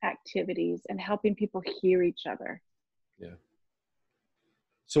activities and helping people hear each other. Yeah.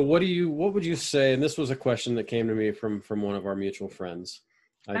 So what would you say, and this was a question that came to me from one of our mutual friends.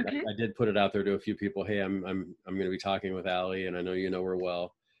 I did put it out there to a few people. Hey, I'm going to be talking with Allie, and I know you know her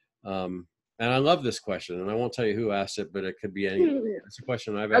well. And I love this question, and I won't tell you who asked it, but it could be any. It's a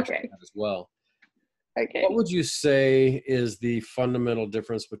question I've actually had as well. Okay. What would you say is the fundamental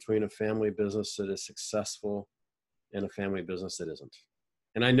difference between a family business that is successful and a family business that isn't?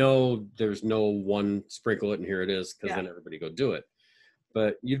 And I know there's no one sprinkle it and here it is, because then everybody go do it.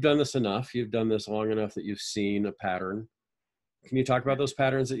 But you've done this enough. You've done this long enough that you've seen a pattern. Can you talk about those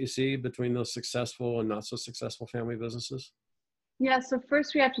patterns that you see between those successful and not so successful family businesses? Yeah. So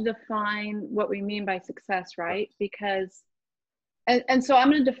first we have to define what we mean by success, right? Because And so I'm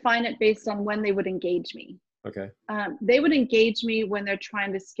going to define it based on when they would engage me. Okay. They would engage me when they're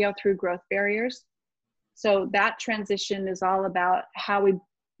trying to scale through growth barriers. So that transition is all about how we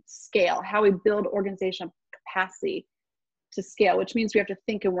scale, how we build organizational capacity to scale, which means we have to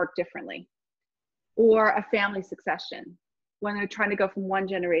think and work differently. Or a family succession, when they're trying to go from one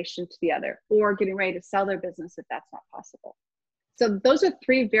generation to the other, or getting ready to sell their business if that's not possible. So those are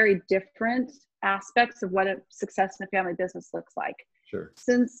three very different aspects of what a success in a family business looks like. Sure.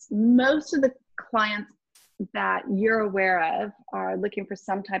 Since most of the clients that you're aware of are looking for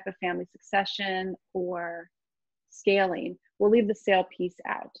some type of family succession or scaling, we'll leave the sale piece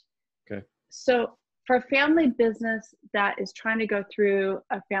out. Okay. So for a family business that is trying to go through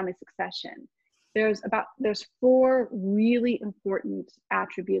a family succession, there's 4 really important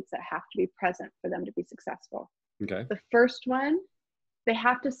attributes that have to be present for them to be successful. Okay. The first one, they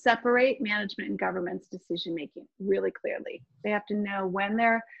have to separate management and governance decision-making really clearly. They have to know when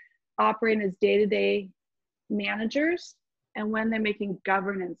they're operating as day-to-day managers and when they're making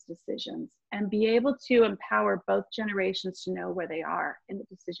governance decisions, and be able to empower both generations to know where they are in the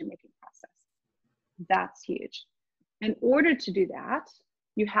decision-making process. That's huge. In order to do that,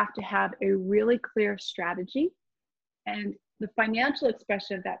 you have to have a really clear strategy, and the financial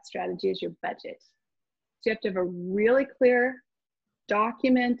expression of that strategy is your budget. So you have to have a really clear,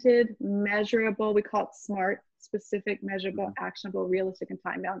 documented, measurable, we call it SMART, specific, measurable, actionable, realistic, and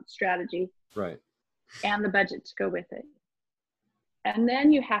time-bound strategy. Right. And the budget to go with it. And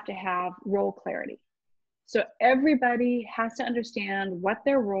then you have to have role clarity. So everybody has to understand what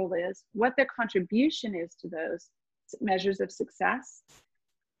their role is, what their contribution is to those measures of success,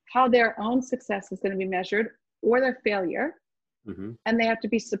 how their own success is going to be measured, or their failure. Mm-hmm. And they have to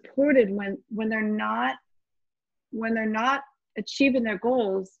be supported when they're not achieving their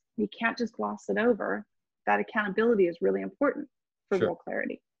goals. You can't just gloss it over. That accountability is really important for role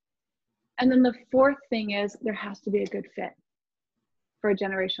clarity. And then the fourth thing is there has to be a good fit for a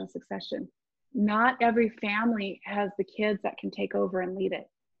generational succession. Not every family has the kids that can take over and lead it.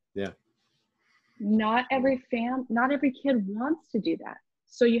 Yeah. Not every kid wants to do that.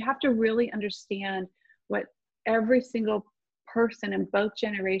 So you have to really understand what every single person in both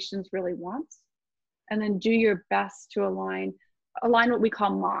generations really wants, and then do your best to align what we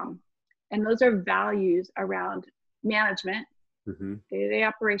call MOM. And those are values around management, day-to-day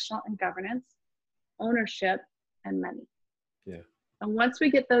operational and governance, ownership, and money. Yeah. And once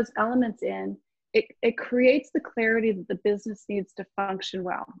we get those elements in, it creates the clarity that the business needs to function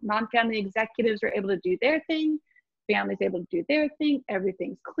well. Non-family executives are able to do their thing, families able to do their thing,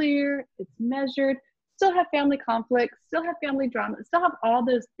 everything's clear, it's measured, still have family conflicts, still have family drama, still have all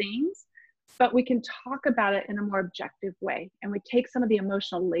those things, but we can talk about it in a more objective way, and we take some of the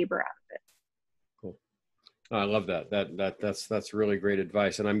emotional labor out of it. Cool. I love that. That's really great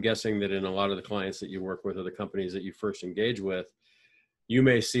advice. And I'm guessing that in a lot of the clients that you work with or the companies that you first engage with, you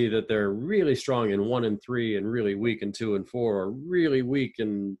may see that they're really strong in 1 and 3 and really weak in 2 and 4, or really weak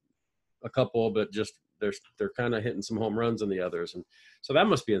in a couple, but just they're kind of hitting some home runs in the others. And so that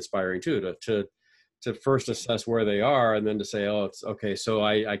must be inspiring too, to first assess where they are, and then to say, oh, it's okay. So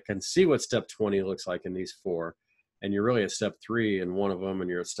I can see what step 20 looks like in these 4, and you're really at step 3 in one of them, and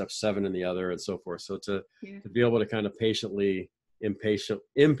you're at step 7 in the other, and so forth. So to be able to kind of patiently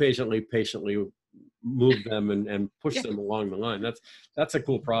move them and push them along the line. That's a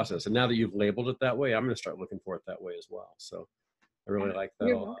cool process. And now that you've labeled it that way, I'm going to start looking for it that way as well. So I really like that.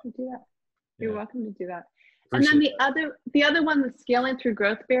 You're welcome to do that. You're welcome to do that. Appreciate and then the other one, the scaling through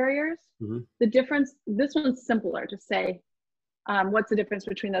growth barriers, the difference, this one's simpler to say, what's the difference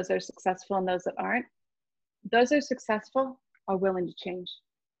between those that are successful and those that aren't? Those that are successful are willing to change.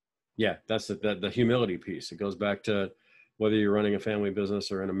 Yeah, that's the humility piece. It goes back to whether you're running a family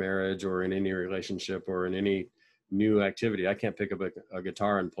business or in a marriage or in any relationship or in any new activity. I can't pick up a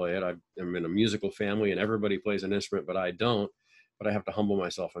guitar and play it. I'm in a musical family and everybody plays an instrument, but I don't. But I have to humble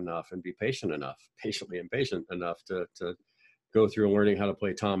myself enough and be patiently impatient enough to go through learning how to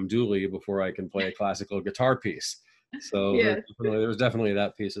play Tom Dooley before I can play a classical guitar piece. So there was definitely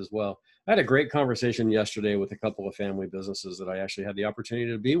that piece as well. I had a great conversation yesterday with a couple of family businesses that I actually had the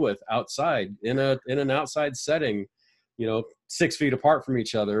opportunity to be with outside in an outside setting, 6 feet apart from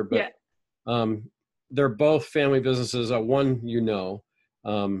each other, but they're both family businesses. One,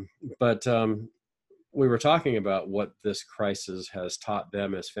 but we were talking about what this crisis has taught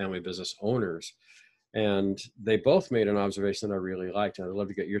them as family business owners. And they both made an observation that I really liked. And I'd love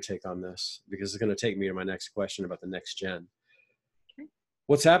to get your take on this, because it's going to take me to my next question about the next gen. Okay.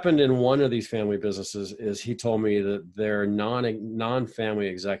 What's happened in one of these family businesses is he told me that their non-family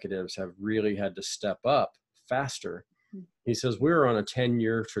executives have really had to step up faster. He says, we're on a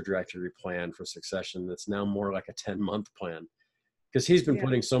 10-year trajectory plan for succession that's now more like a 10-month plan, because he's been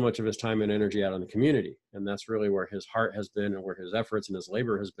putting so much of his time and energy out in the community. And that's really where his heart has been and where his efforts and his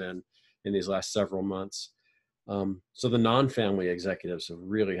labor has been in these last several months. So the non-family executives have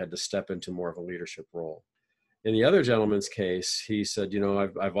really had to step into more of a leadership role. In the other gentleman's case, he said,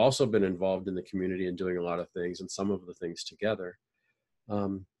 I've also been involved in the community and doing a lot of things, and some of the things together.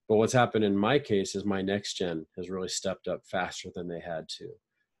 But what's happened in my case is my next gen has really stepped up faster than they had to.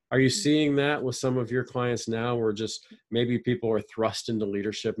 Are you seeing that with some of your clients now, where just maybe people are thrust into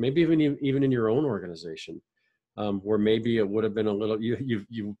leadership, maybe even in your own organization, where maybe it would have been a little,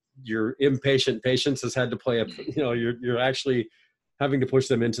 your impatient patience has had to play you're actually having to push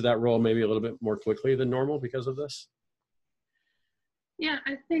them into that role maybe a little bit more quickly than normal because of this? Yeah,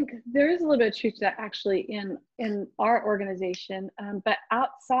 I think there is a little bit of truth to that actually in our organization, but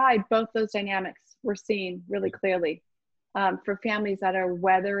outside both those dynamics, we're seeing really clearly. For families that are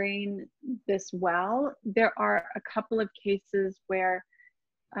weathering this well, there are a couple of cases where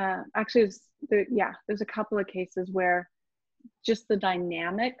there's a couple of cases where just the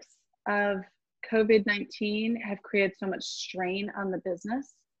dynamics of COVID-19 have created so much strain on the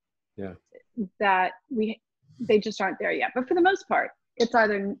business that they just aren't there yet. But for the most part, it's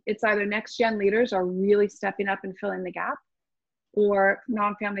either next gen leaders are really stepping up and filling the gap, or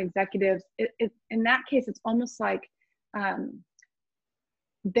non-family executives. In that case, it's almost like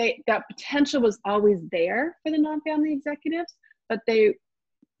that potential was always there for the non-family executives, but there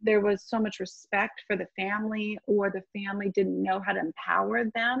was so much respect for the family, or the family didn't know how to empower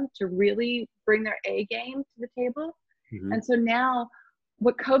them to really bring their A game to the table. And so now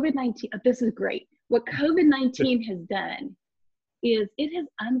what COVID-19, this is great. What COVID-19 has done is it has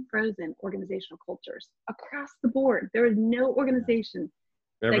unfrozen organizational cultures across the board. There is no organization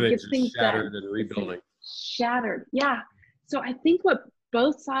that gets things shattered and rebuilding. Shattered. Yeah. So I think what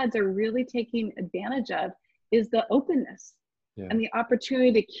both sides are really taking advantage of is the openness and the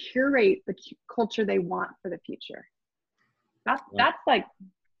opportunity to curate the culture they want for the future. That's the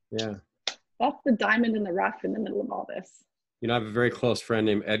diamond in the rough in the middle of all this. I have a very close friend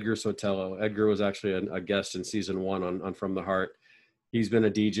named Edgar Sotelo. Edgar was actually a guest in season 1 on From the Heart. He's been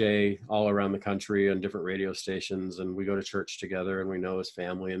a DJ all around the country on different radio stations, and we go to church together, and we know his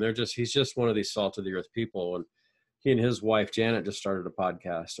family, and he's just one of these salt of the earth people. And he and his wife Janet just started a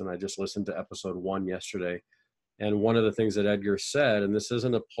podcast, and I just listened to episode 1 yesterday. And one of the things that Edgar said, and this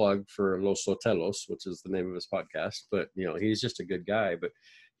isn't a plug for Los Sotelos, which is the name of his podcast, but he's just a good guy. But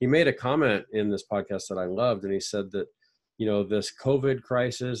he made a comment in this podcast that I loved, and he said that this COVID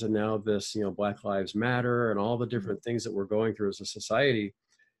crisis and now this Black Lives Matter and all the different things that we're going through as a society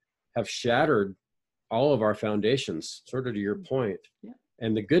have shattered all of our foundations, sort of to your point. Yeah.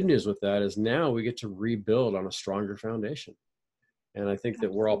 And the good news with that is now we get to rebuild on a stronger foundation. And I think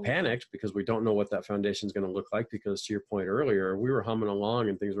that we're all panicked because we don't know what that foundation is going to look like, because to your point earlier, we were humming along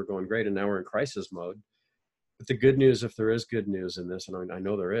and things were going great, and now we're in crisis mode. But the good news, if there is good news in this, and I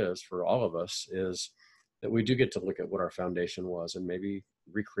know there is for all of us, is that we do get to look at what our foundation was and maybe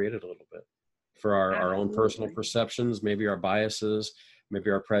recreate it a little bit for our own personal perceptions, maybe our biases, maybe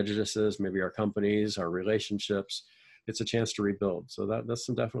our prejudices, maybe our companies, our relationships. It's a chance to rebuild. So that's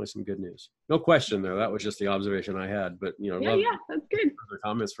definitely some good news. No question there. That was just the observation I had, but love that's good. further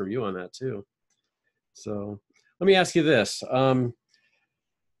comments from you on that too. So let me ask you this. A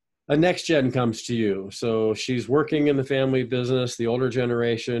next gen comes to you. So she's working in the family business. The older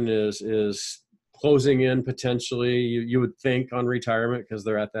generation is closing in potentially, you would think, on retirement because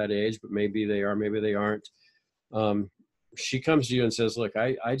they're at that age, but maybe they are, maybe they aren't. She comes to you and says, look,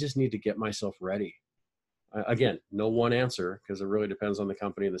 I just need to get myself ready. Again, no one answer because it really depends on the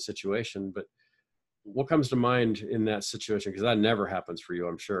company and the situation, but what comes to mind in that situation? Because that never happens for you,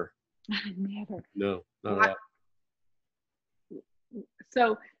 I'm sure. Never. No, not at all.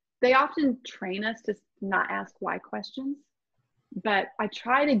 So they often train us to not ask why questions, but I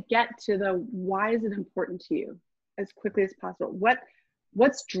try to get to the why is it important to you as quickly as possible.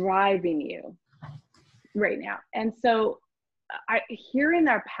 What's driving you right now? And so hearing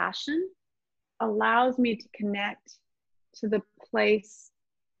their passion allows me to connect to the place,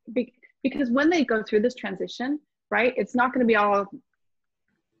 because when they go through this transition, right, it's not going to be all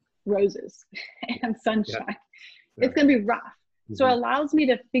roses and sunshine. Yeah. It's going to be rough. Mm-hmm. So it allows me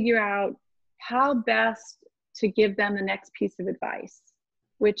to figure out how best to give them the next piece of advice,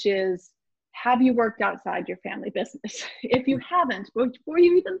 which is, have you worked outside your family business? If you haven't, before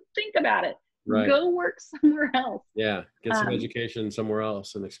you even think about it, right, go work somewhere else. Yeah, get some education somewhere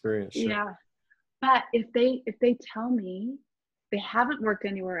else and experience. Sure. Yeah. But if they tell me they haven't worked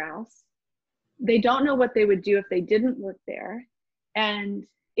anywhere else, they don't know what they would do if they didn't work there, and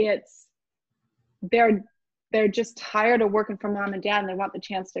they're just tired of working for mom and dad and they want the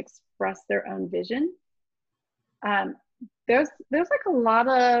chance to express their own vision, there's like a lot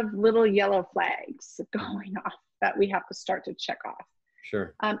of little yellow flags going off that we have to start to check off.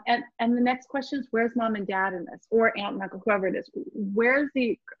 Sure. And the next question is, where's mom and dad in this, or aunt and uncle, whoever it is? Where's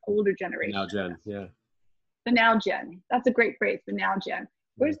the older generation? Now gen, yeah. The now gen. That's a great phrase, the now gen.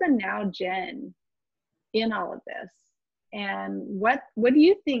 Where's the now gen in all of this? And what do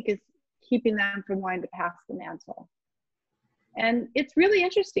you think is keeping them from wanting to pass the mantle? And it's really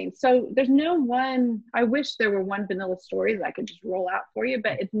interesting. So there's no one, I wish there were one vanilla story that I could just roll out for you,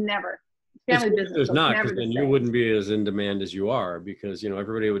 but it's never. Family business. There's not, because then you wouldn't be as in demand as you are, because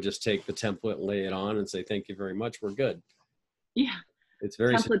everybody would just take the template, lay it on, and say, "Thank you very much, we're good." Yeah, it's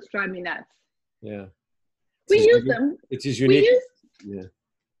very templates drive me nuts. Yeah, we use them. It's as unique.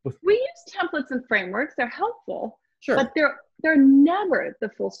 We use templates and frameworks. They're helpful, sure, but they're never the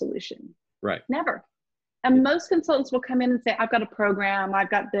full solution. Right. Never. And most consultants will come in and say, "I've got a program.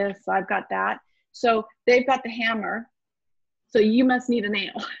 I've got this. I've got that." So they've got the hammer. So you must need a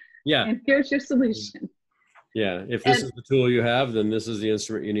nail. Yeah. And here's your solution. Yeah. If this is the tool you have, then this is the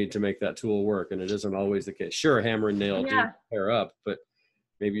instrument you need to make that tool work. And it isn't always the case. Sure, hammer and nail do pair up, but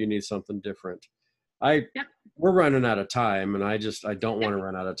maybe you need something different. We're running out of time, and I don't want to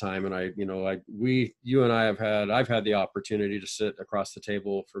run out of time. And you and I I've had the opportunity to sit across the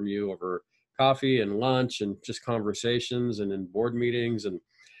table from you over coffee and lunch and just conversations and in board meetings. And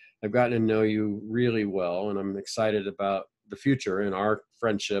I've gotten to know you really well, and I'm excited about the future in our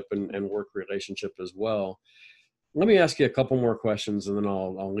friendship and work relationship as well. Let me ask you a couple more questions, and then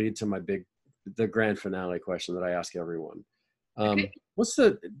I'll lead to the grand finale question that I ask everyone. Okay. What's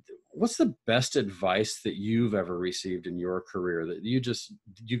the best advice that you've ever received in your career that you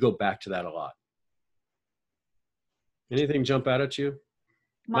go back to that a lot? Anything jump out at you?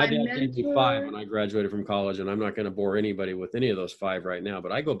 My dad gave me 5 when I graduated from college, and I'm not going to bore anybody with any of those 5 right now,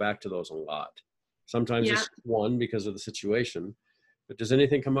 but I go back to those a lot. Sometimes it's one because of the situation, but does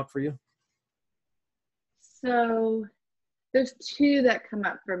anything come up for you? So there's 2 that come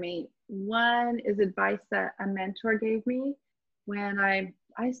up for me. One is advice that a mentor gave me when I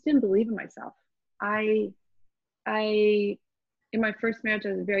just didn't believe in myself. In my first marriage,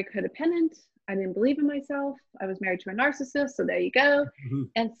 I was very codependent. I didn't believe in myself. I was married to a narcissist, so there you go. Mm-hmm.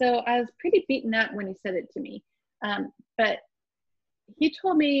 And so I was pretty beaten up when he said it to me. But he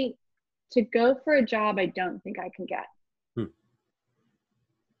told me to go for a job I don't think I can get.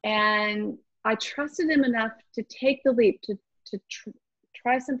 And I trusted him enough to take the leap, to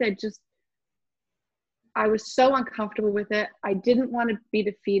try something. I was so uncomfortable with it. I didn't want to be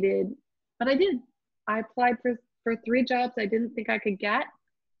defeated, but I did. I applied for 3 jobs I didn't think I could get.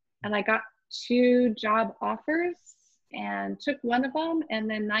 And I got 2 job offers and took one of them. And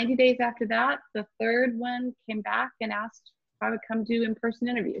then 90 days after that, the 3rd one came back and asked if I would come do in-person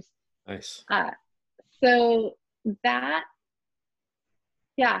interviews. Nice. So that,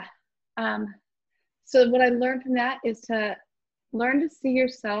 yeah. So what I learned from that is to learn to see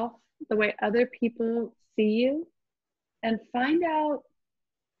yourself the way other people see you, and find out,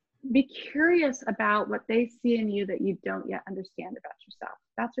 be curious about what they see in you that you don't yet understand about yourself.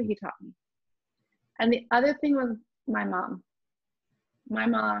 That's what he taught me. And the other thing was my mom. My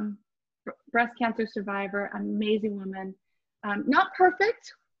mom, breast cancer survivor, amazing woman. Not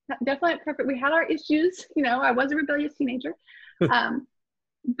perfect, definitely not perfect. We had our issues, you know, I was a rebellious teenager.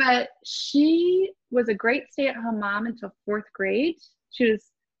 But she was a great stay-at-home mom until 4th grade. She was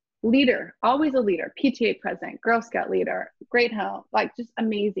leader, always a leader, PTA president, Girl Scout leader, great home, like just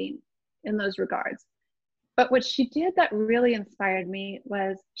amazing in those regards. But what she did that really inspired me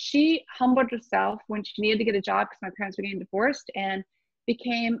was she humbled herself when she needed to get a job because my parents were getting divorced, and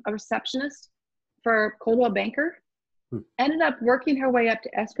became a receptionist for Coldwell Banker. Ended up working her way up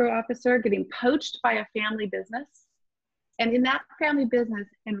to escrow officer, getting poached by a family business. And in that family business,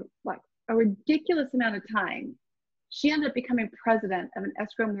 in like a ridiculous amount of time, she ended up becoming president of an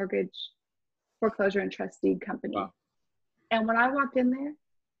escrow mortgage foreclosure and trust deed company. Wow. And when I walked in there,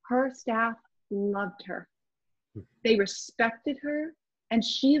 her staff loved her. They respected her, and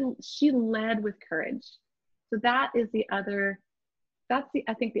she led with courage. So that is I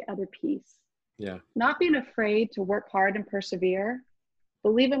think the other piece. Yeah. Not being afraid to work hard and persevere,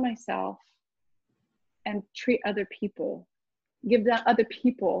 believe in myself, and treat other people, give other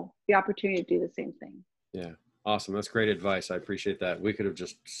people the opportunity to do the same thing. Yeah. Awesome. That's great advice. I appreciate that. We could have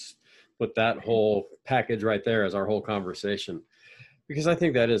just put that whole package right there as our whole conversation, because I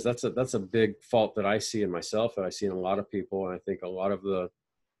think that's a big fault that I see in myself, and I see in a lot of people. And I think a lot of the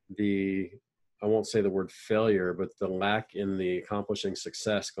I won't say the word failure, but the lack in the accomplishing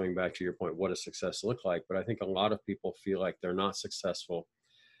success, going back to your point, what does success look like? But I think a lot of people feel like they're not successful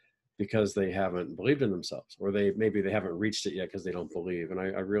because they haven't believed in themselves, or maybe they haven't reached it yet because they don't believe. And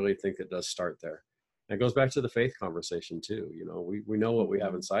I really think it does start there. And it goes back to the faith conversation too. You know, we know what we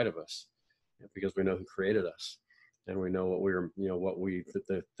have inside of us because we know who created us, and we know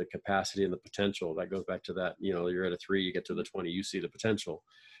the capacity and the potential. That goes back to that, you know, you're at a 3, you get to the 20, you see the potential.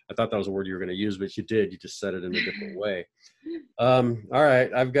 I thought that was a word you were going to use, but you did. You just said it in a different way. All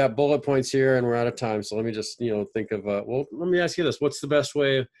right. I've got bullet points here and we're out of time. So let me just, think of, well, let me ask you this. What's the best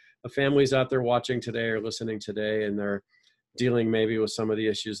way of families out there watching today or listening today, and they're dealing maybe with some of the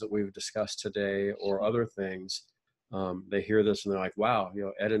issues that we've discussed today or other things? They hear this and they're like, wow,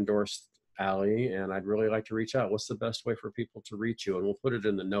 Ed endorsed Allie, and I'd really like to reach out. What's the best way for people to reach you? And we'll put it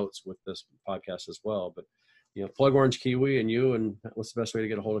in the notes with this podcast as well. But plug Orange Kiwi and you, and what's the best way to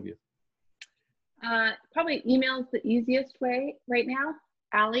get a hold of you? Probably email is the easiest way right now.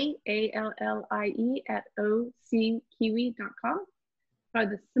 Allie, ALLIE @ockiwi.com.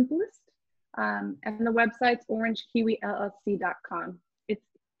 Probably the simplest. And the website's orangekiwillc.com.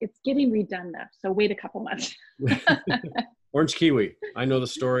 It's getting redone though, so wait a couple months. Orange Kiwi. I know the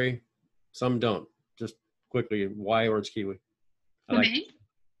story. Some don't. Just quickly, why Orange Kiwi? The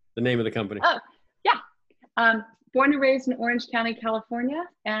name of the company. Oh, yeah. Born and raised in Orange County, California,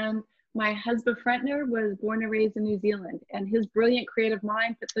 and my husband Frentner was born and raised in New Zealand, and his brilliant creative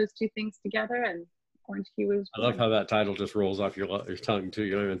mind put those 2 things together, and Orange Kiwi was born. I love how that title just rolls off your tongue too.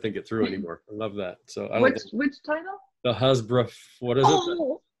 You don't even think it through anymore. I love that. So which title? The husband. What is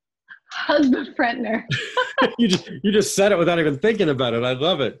it? Husband Frentner. you just said it without even thinking about it. I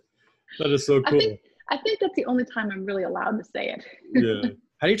love it. That is so cool. I think that's the only time I'm really allowed to say it. Yeah.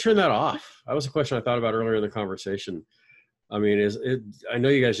 How do you turn that off? That was a question I thought about earlier in the conversation. I mean, I know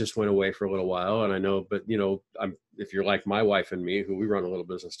you guys just went away for a little while, and I know, but if you're like my wife and me, who we run a little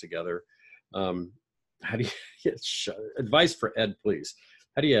business together, how do you get advice for Ed, please?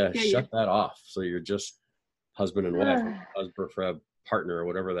 How do you shut that off so you're just husband and wife, husband for a partner, or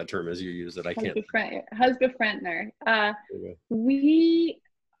whatever that term is you use that I can't. Husband Frentner. We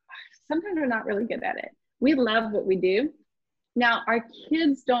sometimes we're not really good at it. We love what we do. Now, our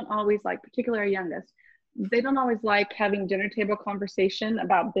kids don't always like, particularly our youngest, they don't always like having dinner table conversation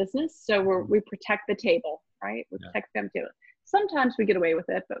about business. So we protect the table, right? We protect them too. Sometimes we get away with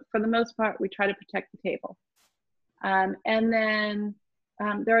it, but for the most part, we try to protect the table. And then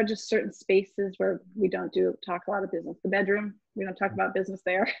there are just certain spaces where we don't talk a lot of business. The bedroom, we don't talk about business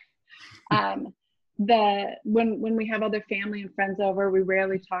there. When we have other family and friends over, we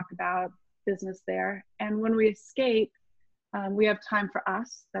rarely talk about business there. And when we escape, we have time for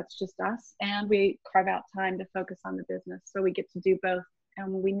us. That's just us. And we carve out time to focus on the business. So we get to do both.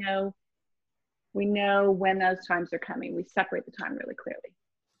 And we know when those times are coming. We separate the time really clearly.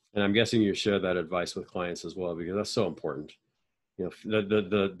 And I'm guessing you share that advice with clients as well, because that's so important. You know,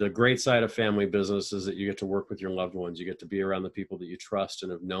 the great side of family business is that you get to work with your loved ones. You get to be around the people that you trust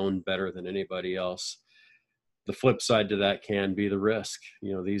and have known better than anybody else. The flip side to that can be the risk.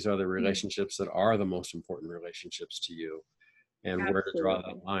 You know, these are the relationships that are the most important relationships to you, and Absolutely. where to draw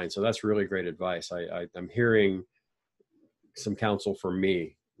that line. So that's really great advice. I'm hearing some counsel for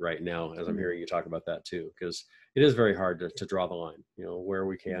me right now as I'm hearing you talk about that too, because it is very hard to draw the line, you know, where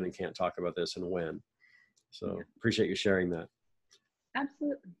we can and can't talk about this and when. So appreciate you sharing that.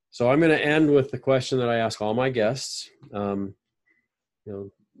 Absolutely. So I'm going to end with the question that I ask all my guests. You know,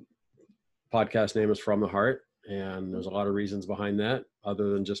 podcast name is From the Heart, and there's a lot of reasons behind that other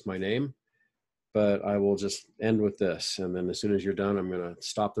than just my name, but I will just end with this. And then as soon as you're done, I'm going to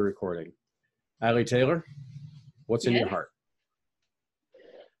stop the recording. Allie Taylor, what's in your heart?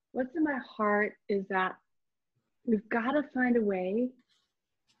 What's in my heart is that we've got to find a way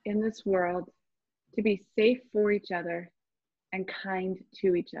in this world to be safe for each other and kind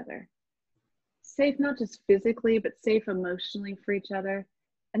to each other. Safe not just physically, but safe emotionally for each other.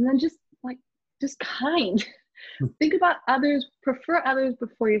 And then just kind. Think about others, prefer others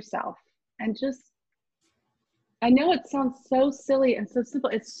before yourself. And just, I know it sounds so silly and so simple.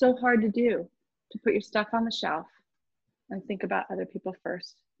 It's so hard to do, to put your stuff on the shelf and think about other people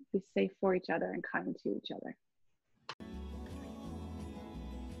first. Be safe for each other and kind to each other.